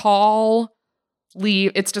the tall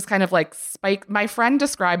leaf. It's just kind of like spike. My friend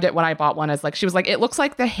described it when I bought one as like, she was like, it looks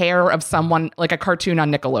like the hair of someone, like a cartoon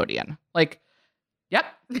on Nickelodeon. Like, yep,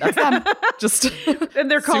 that's them. Just and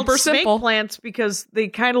they're called super snake simple plants because they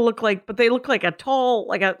kind of look like, but they look like a tall,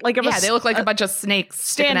 they look like a bunch of snakes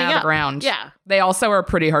sticking out of the ground. Yeah, they also are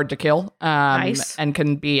pretty hard to kill. Nice. And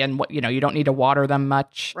can be, and what you don't need to water them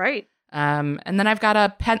much. Right. And then I've got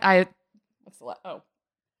I've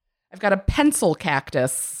got a pencil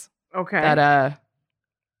cactus. Okay. That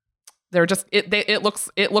they're just it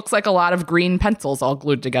looks like a lot of green pencils all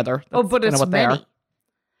glued together. That's but it's many.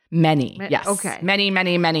 Many, yes. Okay.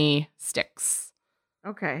 Many sticks.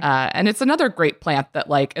 Okay. And it's another great plant that,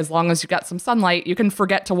 like, as long as you got some sunlight, you can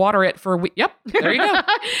forget to water it for Yep, there you go.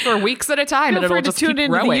 For weeks at a time, and it'll just keep growing.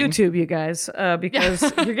 Tune into the YouTube, you guys, because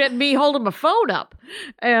you're getting me holding my phone up.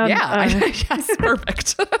 And, yes,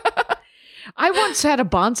 perfect. I once had a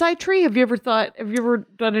bonsai tree. Have you ever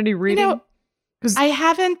done any reading? I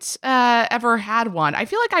haven't ever had one. I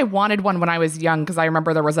feel like I wanted one when I was young because I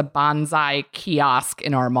remember there was a bonsai kiosk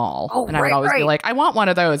in our mall. Oh, and I would always be like, I want one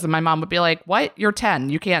of those. And my mom would be like, what? You're 10.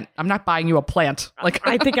 You can't. I'm not buying you a plant. Like,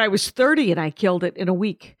 I think I was 30 and I killed it in a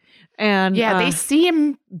week. And they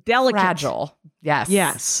seem delicate. Fragile.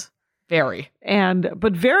 Yes. Very.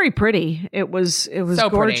 But very pretty. It was so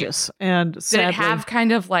gorgeous. Pretty. And sadly, did it have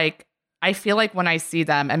kind of like, I feel like when I see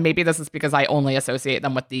them, and maybe this is because I only associate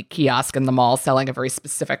them with the kiosk in the mall selling a very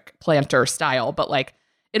specific planter style, but like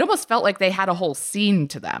it almost felt like they had a whole scene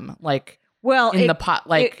to them. Like, the pot,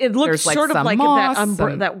 like it looks like sort of like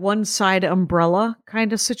that one side umbrella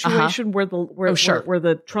kind of situation where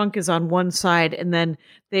the trunk is on one side and then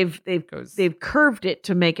they've curved it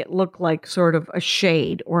to make it look like sort of a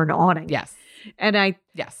shade or an awning. Yes. And I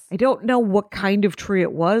don't know what kind of tree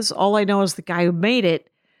it was. All I know is the guy who made it.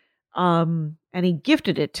 And he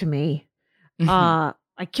gifted it to me. I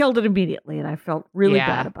killed it immediately, and I felt really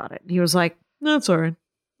bad about it. And he was like, "No, it's all right.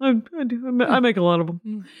 I make a lot of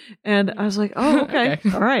them." And I was like, "Oh, okay.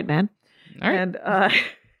 All right, man." All right.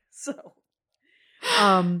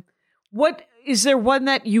 And what is there one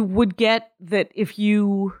that you would get that if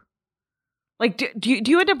you like? Do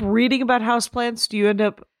you end up reading about houseplants? Do you end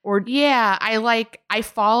up I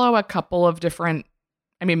follow a couple of different.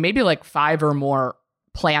 I mean, maybe like 5 or more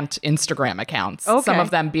plant Instagram accounts. Okay. Some of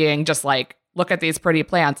them being just like, look at these pretty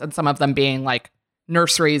plants, and some of them being like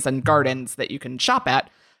nurseries and gardens that you can shop at.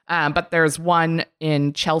 But there's one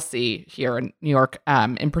in Chelsea here in New York,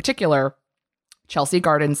 in particular, Chelsea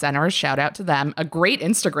Garden Centers. Shout out to them. A great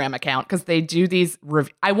Instagram account because they do these.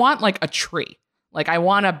 I want like a tree. Like I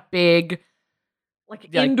want a big,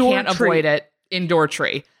 like indoor can't tree. Avoid it, indoor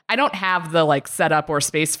tree. I don't have the like setup or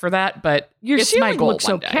space for that, but your it's ceiling my goal looks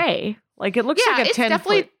one okay. Day. Like it looks like a 10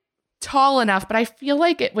 definitely. foot. tall enough, but I feel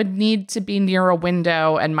like it would need to be near a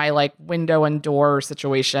window, and my like window and door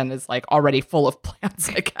situation is like already full of plants,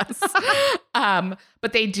 I guess.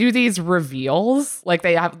 But they do these reveals, like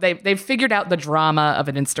they've figured out the drama of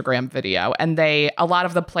an Instagram video, and a lot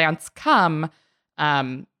of the plants come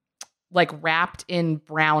like wrapped in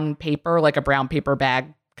brown paper, like a brown paper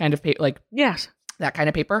bag kind of paper, like yes, that kind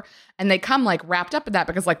of paper, and they come like wrapped up in that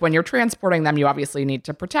because like when you're transporting them, you obviously need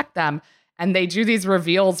to protect them. And they do these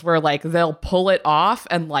reveals where like they'll pull it off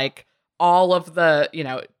and like all of the,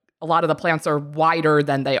 a lot of the plants are wider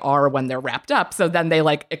than they are when they're wrapped up. So then they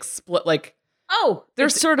like split like. Oh,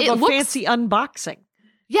 there's sort of a fancy unboxing.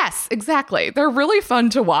 Yes, exactly. They're really fun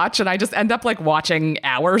to watch. And I just end up like watching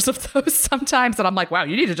hours of those sometimes. And I'm like, wow,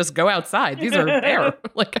 you need to just go outside. These are there.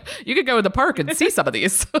 Like you could go to the park and see some of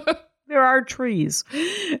these. There are trees.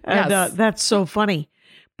 And yes. That's so funny.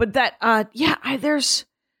 But there's.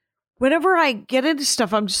 Whenever I get into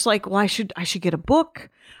stuff, I'm just like, well, I should get a book.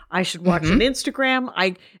 I should watch an Instagram.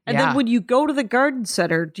 Then when you go to the garden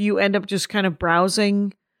center, do you end up just kind of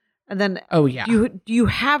browsing? And then, do you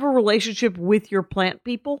have a relationship with your plant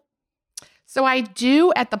people? So I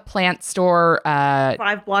do at the plant store,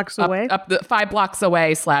 5 blocks away, up the 5 blocks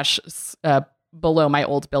away / below my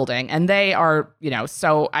old building, and they are,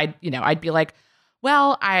 so I'd be like,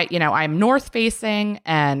 well, I'm north facing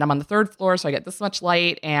and I'm on the 3rd floor, so I get this much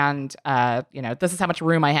light, and this is how much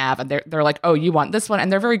room I have. And they're like, oh, you want this one?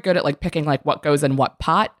 And they're very good at like picking like what goes in what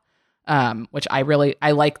pot, which I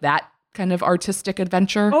like that kind of artistic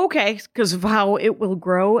adventure. Okay, because of how it will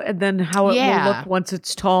grow and then how it will look once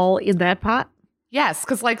it's tall in that pot. Yes,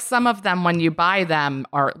 because like some of them when you buy them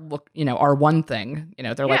are one thing.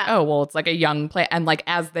 They're like, oh, well, it's like a young plant, and like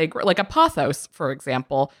as they grow, like a pothos, for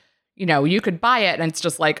example. You could buy it and it's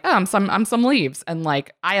just like, oh, I'm some leaves. And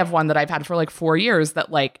like, I have one that I've had for like 4 years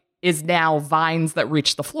that like is now vines that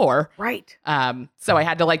reach the floor. Right. So I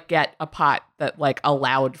had to like get a pot that like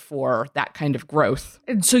allowed for that kind of growth.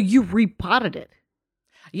 And so you repotted it.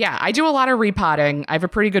 Yeah, I do a lot of repotting. I have a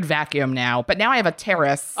pretty good vacuum now, but now I have a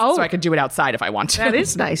terrace, so I can do it outside if I want to. That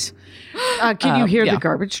is nice. Can you hear the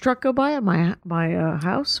garbage truck go by at my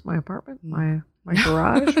house, my apartment, my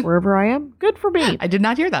garage, wherever I am? Good for me. I did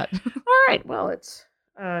not hear that. All right. Well, it's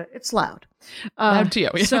loud. Loud to you.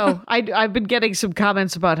 Yeah. So I've been getting some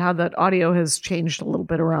comments about how that audio has changed a little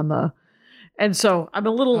bit around and so I'm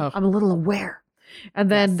a little aware. And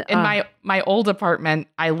then in my old apartment,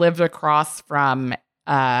 I lived across from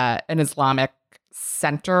an Islamic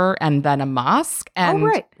center and then a mosque,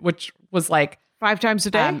 and which was like 5 times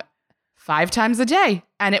a day. 5 times a day,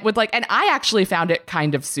 and it would like, and I actually found it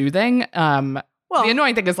kind of soothing. Well, the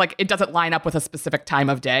annoying thing is like it doesn't line up with a specific time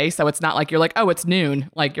of day, so it's not like you're like, oh, it's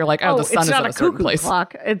noon. Like you're like, oh, the sun is at a certain place.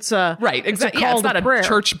 Clock. It's right, exactly. Yeah, it's not a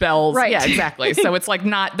church bells. Right. Yeah, exactly. So it's like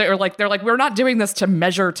not. They're like we're not doing this to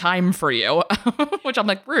measure time for you, which I'm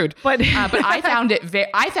like rude. But I found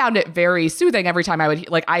it very soothing every time I would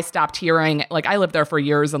like. I stopped hearing like I lived there for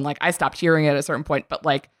years, and like I stopped hearing it at a certain point. But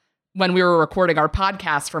like when we were recording our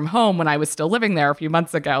podcast from home when I was still living there a few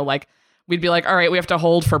months ago, like we'd be like, all right, we have to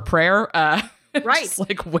hold for prayer. Right. Just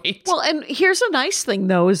like wait. Well, and here's a nice thing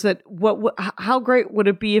though, is that how great would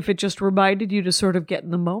it be if it just reminded you to sort of get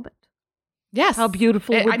in the moment? Yes. How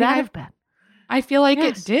beautiful would that have been? I feel like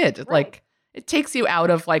it did. Right. Like it takes you out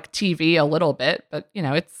of like TV a little bit, but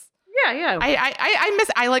it's yeah.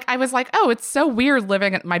 I was like, oh, it's so weird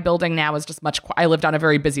living at my building now is just much. I lived on a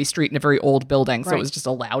very busy street in a very old building, so it was just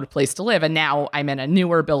a loud place to live. And now I'm in a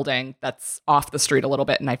newer building that's off the street a little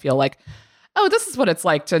bit, and I feel like, oh, this is what it's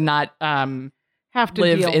like to not have to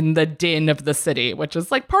live in the din of the city, which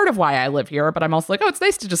is like part of why I live here. But I'm also like, oh, it's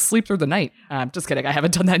nice to just sleep through the night. Just kidding. I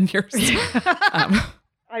haven't done that in years.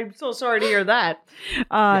 I'm so sorry to hear that.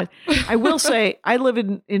 I will say I live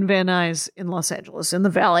in Van Nuys in Los Angeles in the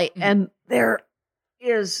Valley, and there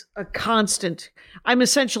is a constant. I'm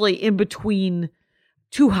essentially in between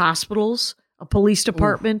 2 hospitals, a police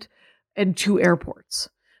department, and 2 airports.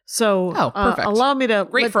 So perfect. Allow me to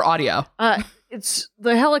great for audio. It's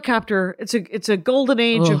the helicopter. It's a golden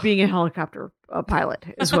age of being a helicopter pilot,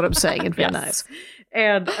 is what I'm saying in Van Nuys,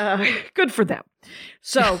 and good for them.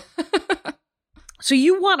 So, so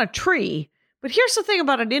you want a tree, but here's the thing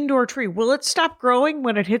about an indoor tree: will it stop growing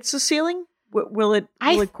when it hits the ceiling? Will it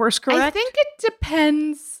course correct? I think it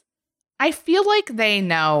depends. I feel like they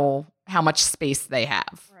know how much space they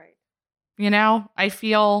have. Right. I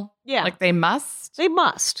feel like they must. They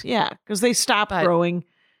must, because they stop growing.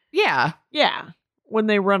 Yeah. Yeah. When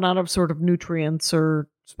they run out of sort of nutrients or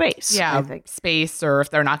space. Yeah. I think. Space, or if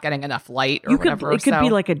they're not getting enough light or whatever. It could be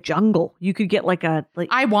like a jungle. You could get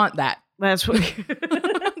I want that. That's what.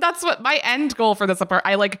 That's what my end goal for this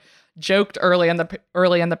apartment. I like joked early in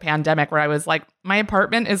the pandemic where I was like, my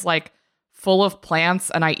apartment is like full of plants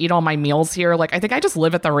and I eat all my meals here. Like, I think I just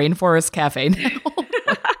live at the Rainforest Cafe now.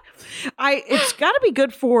 It's got to be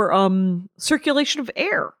good for circulation of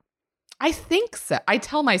air. I think so. I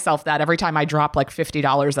tell myself that every time I drop like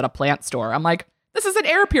 $50 at a plant store. I'm like, this is an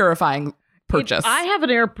air purifying purchase. I have an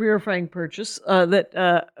air purifying purchase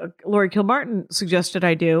that Lori Kilmartin suggested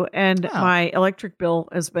I do, and my electric bill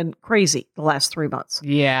has been crazy the last 3 months.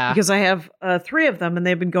 Yeah. Because I have 3 of them, and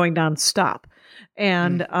they've been going nonstop.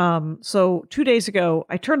 And so 2 days ago,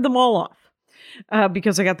 I turned them all off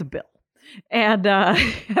because I got the bill. And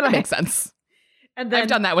that makes sense. And then, I've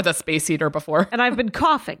done that with a space heater before. And I've been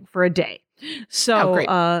coughing for a day. So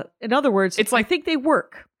in other words, it's like, I think they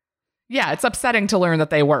work. Yeah, it's upsetting to learn that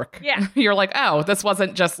they work. Yeah. You're like, oh, this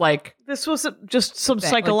wasn't just like... This wasn't just some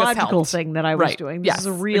psychological thing that I was doing. This is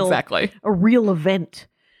a real event.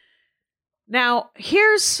 Now,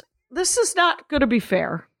 this is not going to be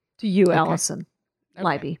fair to you, Alison,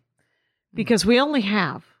 Leiby, because we only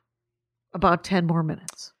have about 10 more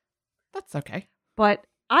minutes. That's okay. But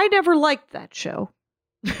I never liked that show.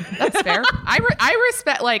 That's fair. I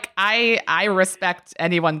respect I respect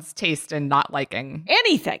anyone's taste in not liking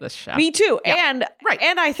anything. This show. Me too. Yeah. And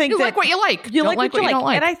I think you that like what you like. You like what you don't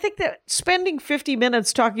like. And I think that spending 50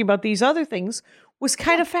 minutes talking about these other things was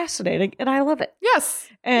kind of fascinating, and I love it. Yes.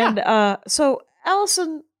 And so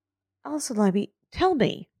Alison Leiby, tell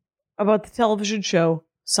me about the television show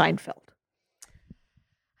Seinfeld.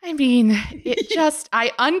 I mean,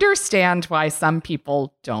 I understand why some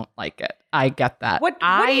people don't like it. I get that. What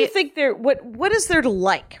do you think what is there to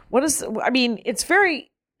like? It's well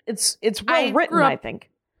written, I think.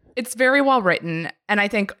 It's very well written, and I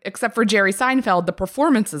think except for Jerry Seinfeld, the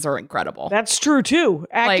performances are incredible. That's true too.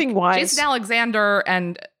 Acting wise. Jason Alexander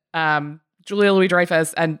and Julia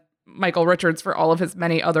Louis-Dreyfus and Michael Richards, for all of his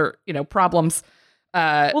many other, problems.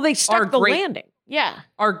 They stuck the landing. Yeah.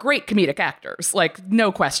 Are great comedic actors, like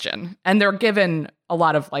no question. And they're given a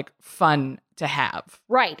lot of like fun to have.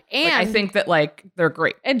 Right. And I think that they're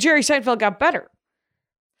great. And Jerry Seinfeld got better.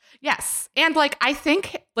 Yes. And I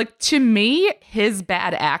think to me, his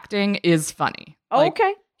bad acting is funny.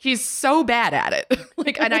 Okay. He's so bad at it.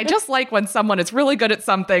 And I just like when someone is really good at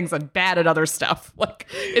some things and bad at other stuff.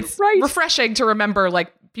 It's refreshing to remember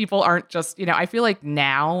people aren't just, I feel like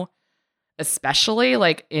now, especially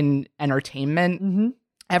in entertainment,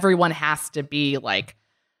 everyone has to be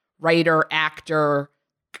writer, actor,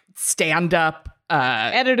 stand-up,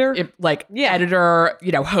 editor, editor,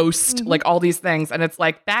 host, all these things. And it's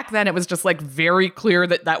back then it was just very clear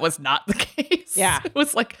that was not the case. Yeah. It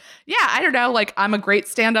was I don't know, I'm a great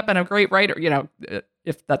stand-up and a great writer,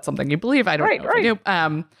 if that's something you believe, I don't know if you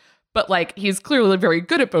do. But he's clearly very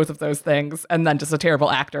good at both of those things, and then just a terrible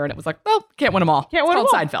actor. And it was can't win them all. Can't win them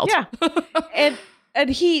all. Seinfeld. Yeah.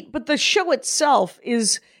 but the show itself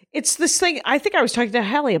it's this thing. I think I was talking to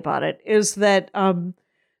Hallie about it. Is that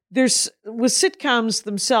there's with sitcoms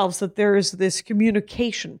themselves that there is this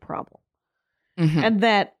communication problem, and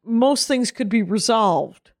that most things could be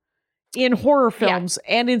resolved in horror films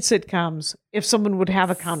and in sitcoms if someone would have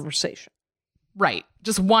a conversation. Right.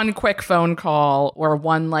 Just one quick phone call or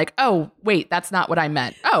one oh, wait, that's not what I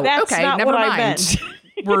meant. Oh, that's okay, not never what mind. I meant.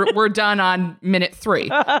 we're done on minute 3.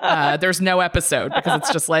 There's no episode because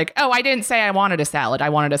it's just oh, I didn't say I wanted a salad. I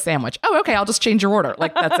wanted a sandwich. Oh, okay, I'll just change your order.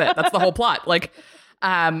 That's it. That's the whole plot.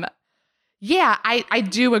 Yeah, I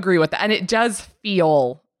do agree with that. And it does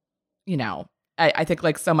feel, I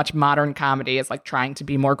think so much modern comedy is trying to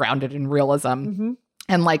be more grounded in realism.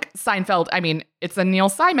 And Seinfeld, I mean, it's a Neil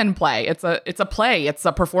Simon play. It's a play. It's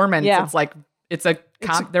a performance. Yeah.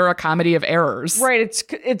 They're a comedy of errors. Right.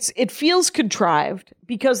 It feels contrived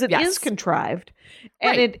because it is contrived,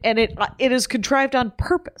 and it is contrived on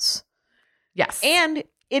purpose. Yes. And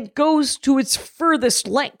it goes to its furthest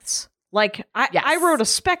lengths. I wrote a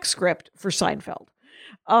spec script for Seinfeld.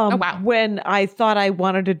 When I thought I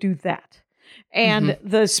wanted to do that. And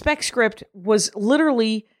the spec script was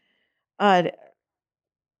literally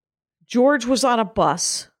George was on a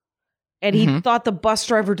bus, and he thought the bus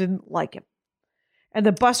driver didn't like him. And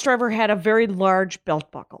the bus driver had a very large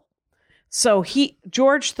belt buckle. So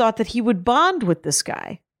George thought that he would bond with this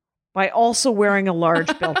guy by also wearing a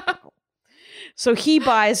large belt buckle. So he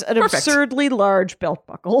buys an absurdly large belt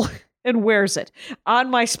buckle and wears it on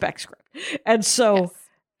my spec script. And so,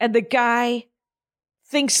 and the guy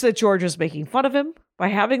thinks that George is making fun of him by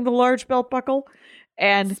having the large belt buckle.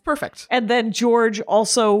 And it's perfect. And then George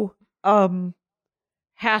also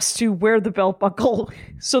has to wear the belt buckle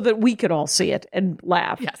so that we could all see it and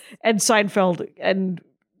laugh. Yes. And Seinfeld and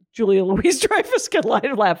Julia Louis-Dreyfus can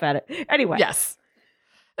laugh at it. Anyway. Yes.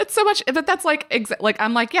 It's so much, but that's like,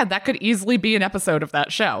 I'm like, yeah, that could easily be an episode of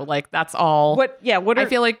that show. Like, that's all. I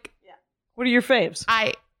feel like, what are your faves?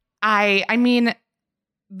 I mean,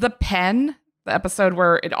 the pen, the episode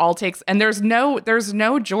where it all takes, and there's no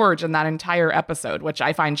George in that entire episode, which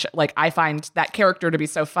I find I find that character to be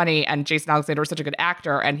so funny, and Jason Alexander is such a good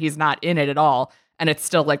actor, and he's not in it at all, and it's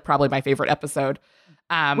still like probably my favorite episode.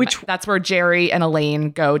 That's where Jerry and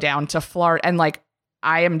Elaine go down to Florida, and like,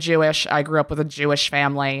 I am Jewish. I grew up with a Jewish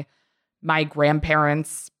family. My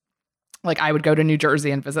grandparents, like, I would go to New Jersey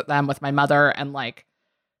and visit them with my mother, and like,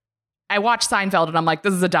 I watched Seinfeld and I'm like,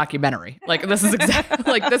 this is a documentary. Like, this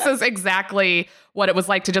is exactly what it was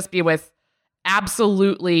like to just be with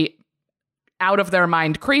absolutely out of their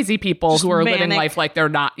mind crazy people who are living life like they're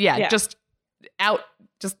not. Yeah. Just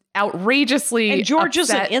outrageously. And George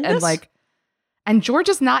isn't in this? And George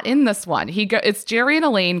is not in this one. It's Jerry and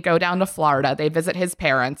Elaine go down to Florida. They visit his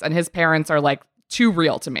parents, and his parents are like too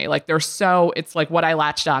real to me. Like, it's like what I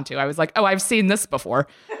latched onto. I was like, oh, I've seen this before.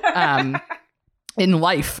 In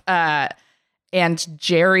life. And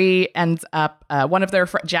Jerry ends up, one of their,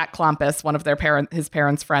 Jack Klompus, one of his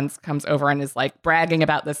parents' friends comes over and is like bragging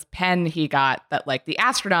about this pen he got that like the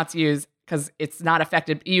astronauts use because it's not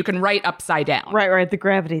affected. You can write upside down. Right. The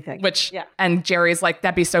gravity thing. And Jerry's like,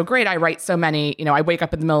 that'd be so great. I write so many, I wake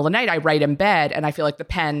up in the middle of the night, I write in bed, and I feel like the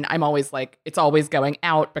pen, I'm always like, it's always going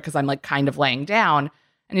out because I'm like kind of laying down.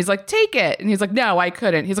 And he's like, take it. And he's like, no, I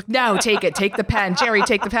couldn't. He's like, no, take it. Take the pen. Jerry,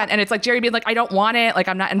 take the pen. And it's like Jerry being like, I don't want it. Like,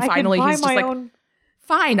 I'm not. And finally, he's just like,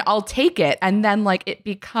 fine, I'll take it. And then like it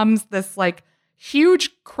becomes this like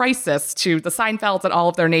huge crisis to the Seinfelds and all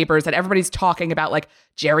of their neighbors. And everybody's talking about like,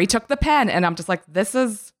 Jerry took the pen. And I'm just like, this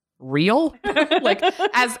is real. Like,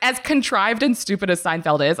 as contrived and stupid as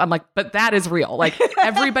Seinfeld is, I'm like, but that is real. Like,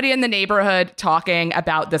 everybody in the neighborhood talking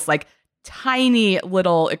about this like tiny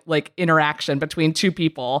little like interaction between two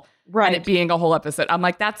people, right, and it being a whole episode. I'm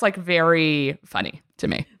like, that's like very funny to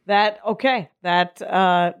me. That kind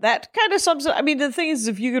of sums it. I mean, the thing is,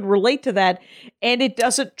 if you could relate to that and it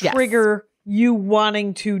doesn't trigger you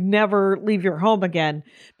wanting to never leave your home again,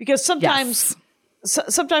 because sometimes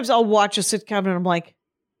I'll watch a sitcom and I'm like,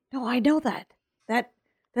 no, I know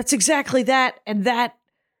that's exactly that, and that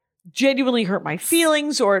genuinely hurt my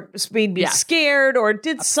feelings, or it made me scared, or it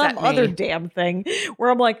did upset some other damn thing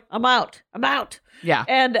where I'm like, I'm out. Yeah.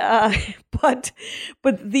 And, but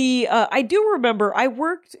I do remember I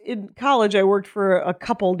worked in college. I worked for a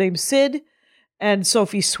couple named Sid and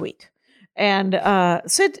Sophie Sweet, and,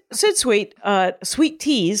 Sid Sweet, Sweet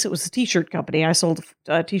Tees. It was a t-shirt company. I sold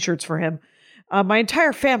t-shirts for him. My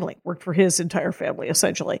entire family worked for his entire family,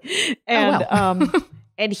 essentially. And,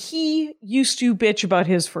 and he used to bitch about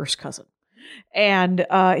his first cousin. And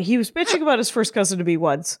he was bitching about his first cousin to me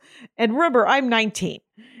once. And remember, I'm 19.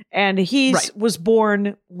 And he was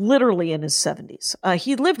born literally in his 70s.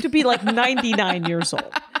 He lived to be like 99 years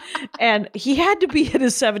old. And he had to be in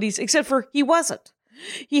his 70s, except for he wasn't.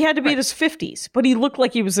 He had to be in his 50s, but he looked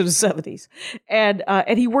like he was in his 70s. And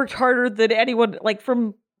he worked harder than anyone, like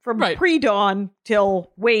from pre-dawn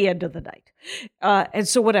till way into the night. And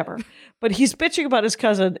so whatever. But he's bitching about his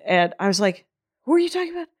cousin, and I was like, who are you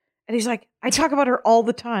talking about? And he's like, I talk about her all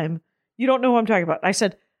the time. You don't know who I'm talking about. And I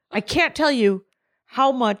said, I can't tell you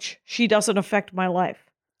how much she doesn't affect my life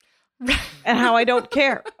and how I don't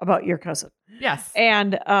care about your cousin. Yes.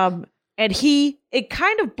 And it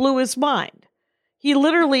kind of blew his mind. He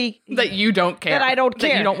literally... That you don't care. That I don't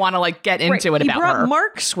care. That you don't want to like get into it about her. He brought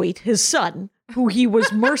Mark Sweet, his son, who he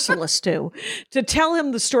was merciless to tell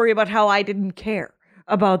him the story about how I didn't care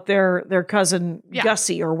about their cousin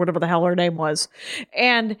Gussie, or whatever the hell her name was.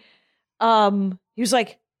 And he was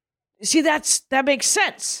like, see, that makes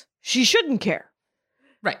sense. She shouldn't care.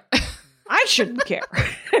 Right. I shouldn't care.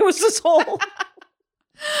 It was this whole...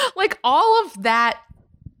 Like, all of that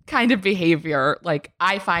kind of behavior, like,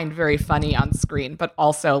 I find very funny on screen, but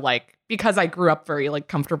also, like, because I grew up very, like,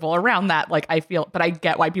 comfortable around that, like, I feel... But I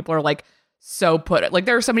get why people are, like, so like,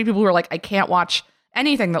 there are so many people who are like, I can't watch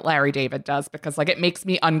anything that Larry David does because like it makes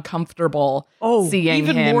me uncomfortable seeing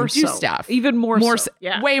him do stuff. Even more so.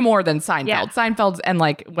 Yeah. Way more than Seinfeld. Yeah. Seinfeld's, and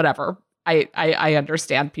like whatever. I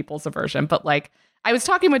understand people's aversion, but like I was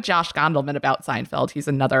talking with Josh Gondelman about Seinfeld. He's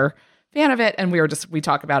another fan of it, and we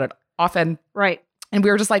talk about it often. Right. And we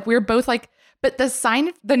were just like, we were both like, but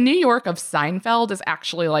the New York of Seinfeld is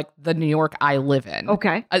actually like the New York I live in.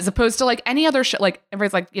 Okay. As opposed to like any other show. Like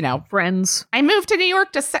everybody's like, you know, Friends. I moved to New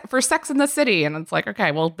York for Sex in the City. And it's like,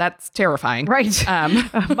 okay, well, that's terrifying. Right.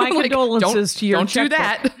 My condolences to your Don't do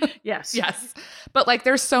that. Yes. Yes. But like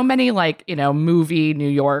there's so many like, you know, movie New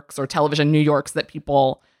Yorks or television New Yorks that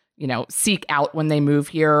people seek out when they move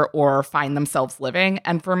here or find themselves living.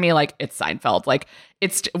 And for me, like, it's Seinfeld. Like,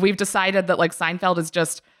 we've decided that like Seinfeld is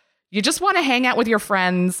just, you just want to hang out with your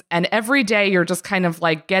friends, and every day you're just kind of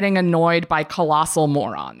like getting annoyed by colossal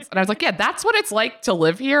morons. And I was like, yeah, that's what it's like to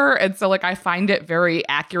live here. And so like I find it very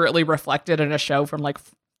accurately reflected in a show from like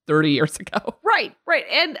 30 years ago. Right.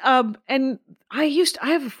 And I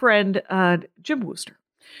have a friend, Jim Wooster,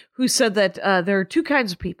 who said that there are two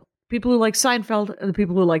kinds of people who like Seinfeld and the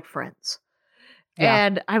people who like Friends. Yeah.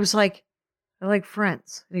 And I was like, I like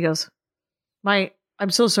Friends. And he goes, I'm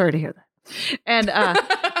so sorry to hear that.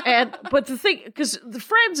 And but the thing, because the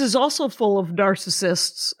Friends is also full of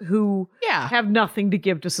narcissists who have nothing to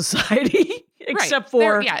give to society except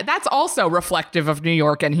for that's also reflective of New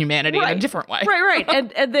York and humanity in a different way. Right.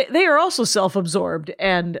 And they are also self-absorbed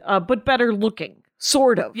and but better looking,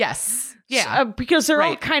 sort of. Yes. Yeah. Because they're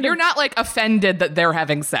all kind of... You're not like offended that they're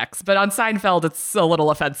having sex, but on Seinfeld, it's a little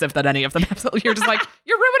offensive that any of them have. You're just like,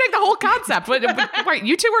 you're ruining the whole concept. Wait,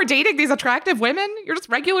 you two are dating these attractive women? You're just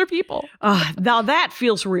regular people. Now that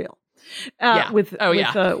feels real with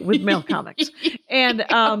male comics. And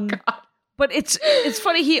but it's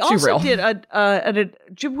funny. He also did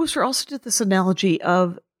Jim Wooster also did this analogy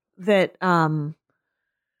of that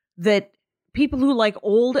people who like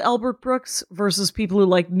old Albert Brooks versus people who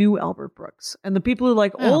like new Albert Brooks, and the people who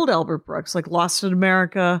like old Albert Brooks, like Lost in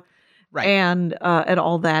America, and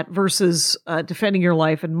all that, versus Defending Your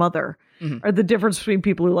Life and Mother, are the difference between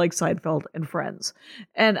people who like Seinfeld and Friends.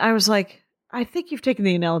 And I was like, I think you've taken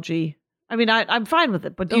the analogy. I mean, I'm fine with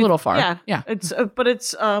it, but a little far. Yeah.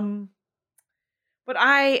 But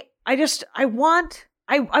I've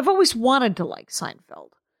always wanted to like Seinfeld,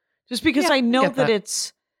 just because I know that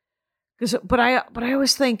it's. But I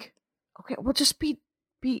always think, okay, well, just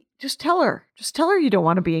tell her you don't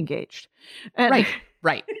want to be engaged. And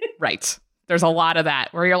Right. There's a lot of that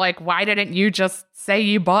where you're like, why didn't you just say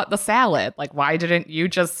you bought the salad? Like, why didn't you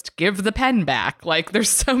just give the pen back? Like, there's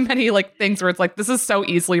so many like things where it's like, this is so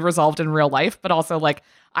easily resolved in real life, but also like,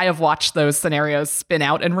 I have watched those scenarios spin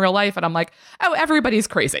out in real life, and I'm like, oh, everybody's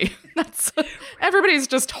crazy. Everybody's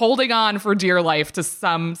just holding on for dear life to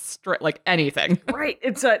some like anything. Right.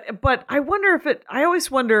 But I wonder I always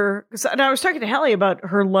wonder, and I was talking to Hallie about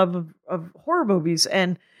her love of horror movies,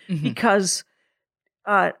 and because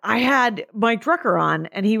I had Mike Drucker on,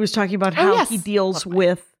 and he was talking about how he deals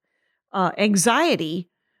with anxiety.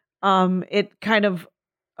 It kind of,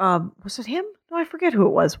 was it him? No, I forget who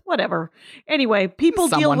it was. Whatever. Anyway, people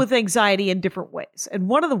deal with anxiety in different ways. And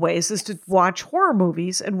one of the ways is to watch horror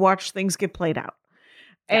movies and watch things get played out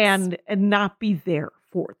and not be there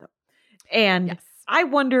for them. And I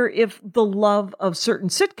wonder if the love of certain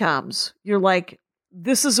sitcoms, you're like,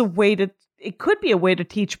 this is it could be a way to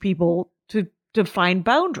teach people to find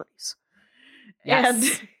boundaries.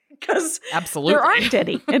 Yes. Because absolutely there aren't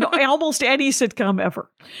any in almost any sitcom ever.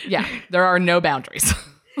 Yeah, there are no boundaries.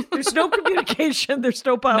 There's no communication. There's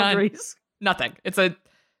no boundaries. Nothing. It's a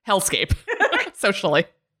hellscape socially.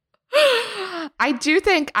 I do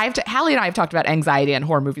think Hallie and I have talked about anxiety in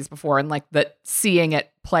horror movies before, and like that seeing it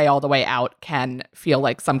play all the way out can feel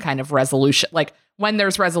like some kind of resolution. Like when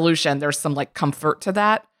there's resolution, there's some like comfort to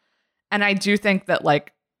that. And I do think that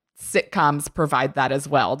like sitcoms provide that as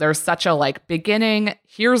well. There's such a like beginning,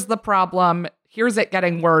 here's the problem, here's it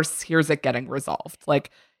getting worse, here's it getting resolved.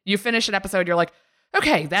 Like you finish an episode, you're like,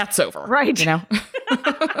 okay, that's over. Right. You know?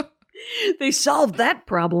 They solved that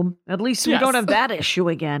problem. At least we don't have that issue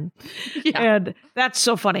again. Yeah. And that's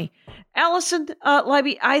so funny. Alison,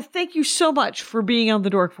 Leiby, I thank you so much for being on the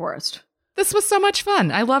Dork Forest. This was so much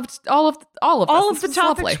fun. I loved all of this. All of the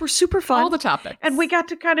topics were super fun. All the topics. And we got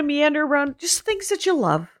to kind of meander around just things that you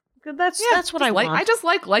love. That's what I want. I just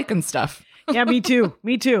like liking stuff. Yeah, me too.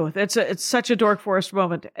 Me too. It's such a Dork Forest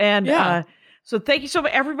moment. And so thank you so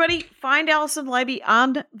much, everybody. Find Alison Leiby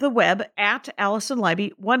on the web at Alison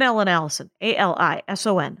Leiby, one L in Alison,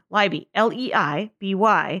 ALISON, Leiby,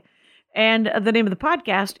 LEIBY. And the name of the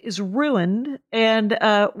podcast is Ruined. And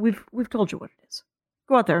we've told you what it is.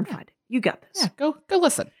 Go out there and find it. You got this. Yeah, go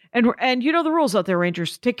listen. And you know the rules out there,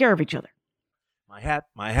 Rangers. Take care of each other. My hat,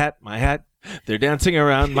 my hat, my hat. They're dancing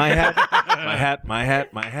around my hat. My hat, my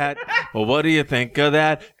hat, my hat. Well, what do you think of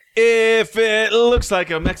that? If it looks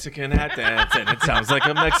like a Mexican hat dance and it sounds like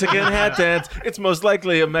a Mexican hat dance, it's most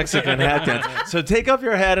likely a Mexican hat dance. So take off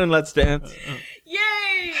your hat and let's dance.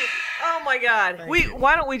 Yay! Oh my God.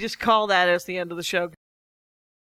 Why don't we just call that as the end of the show?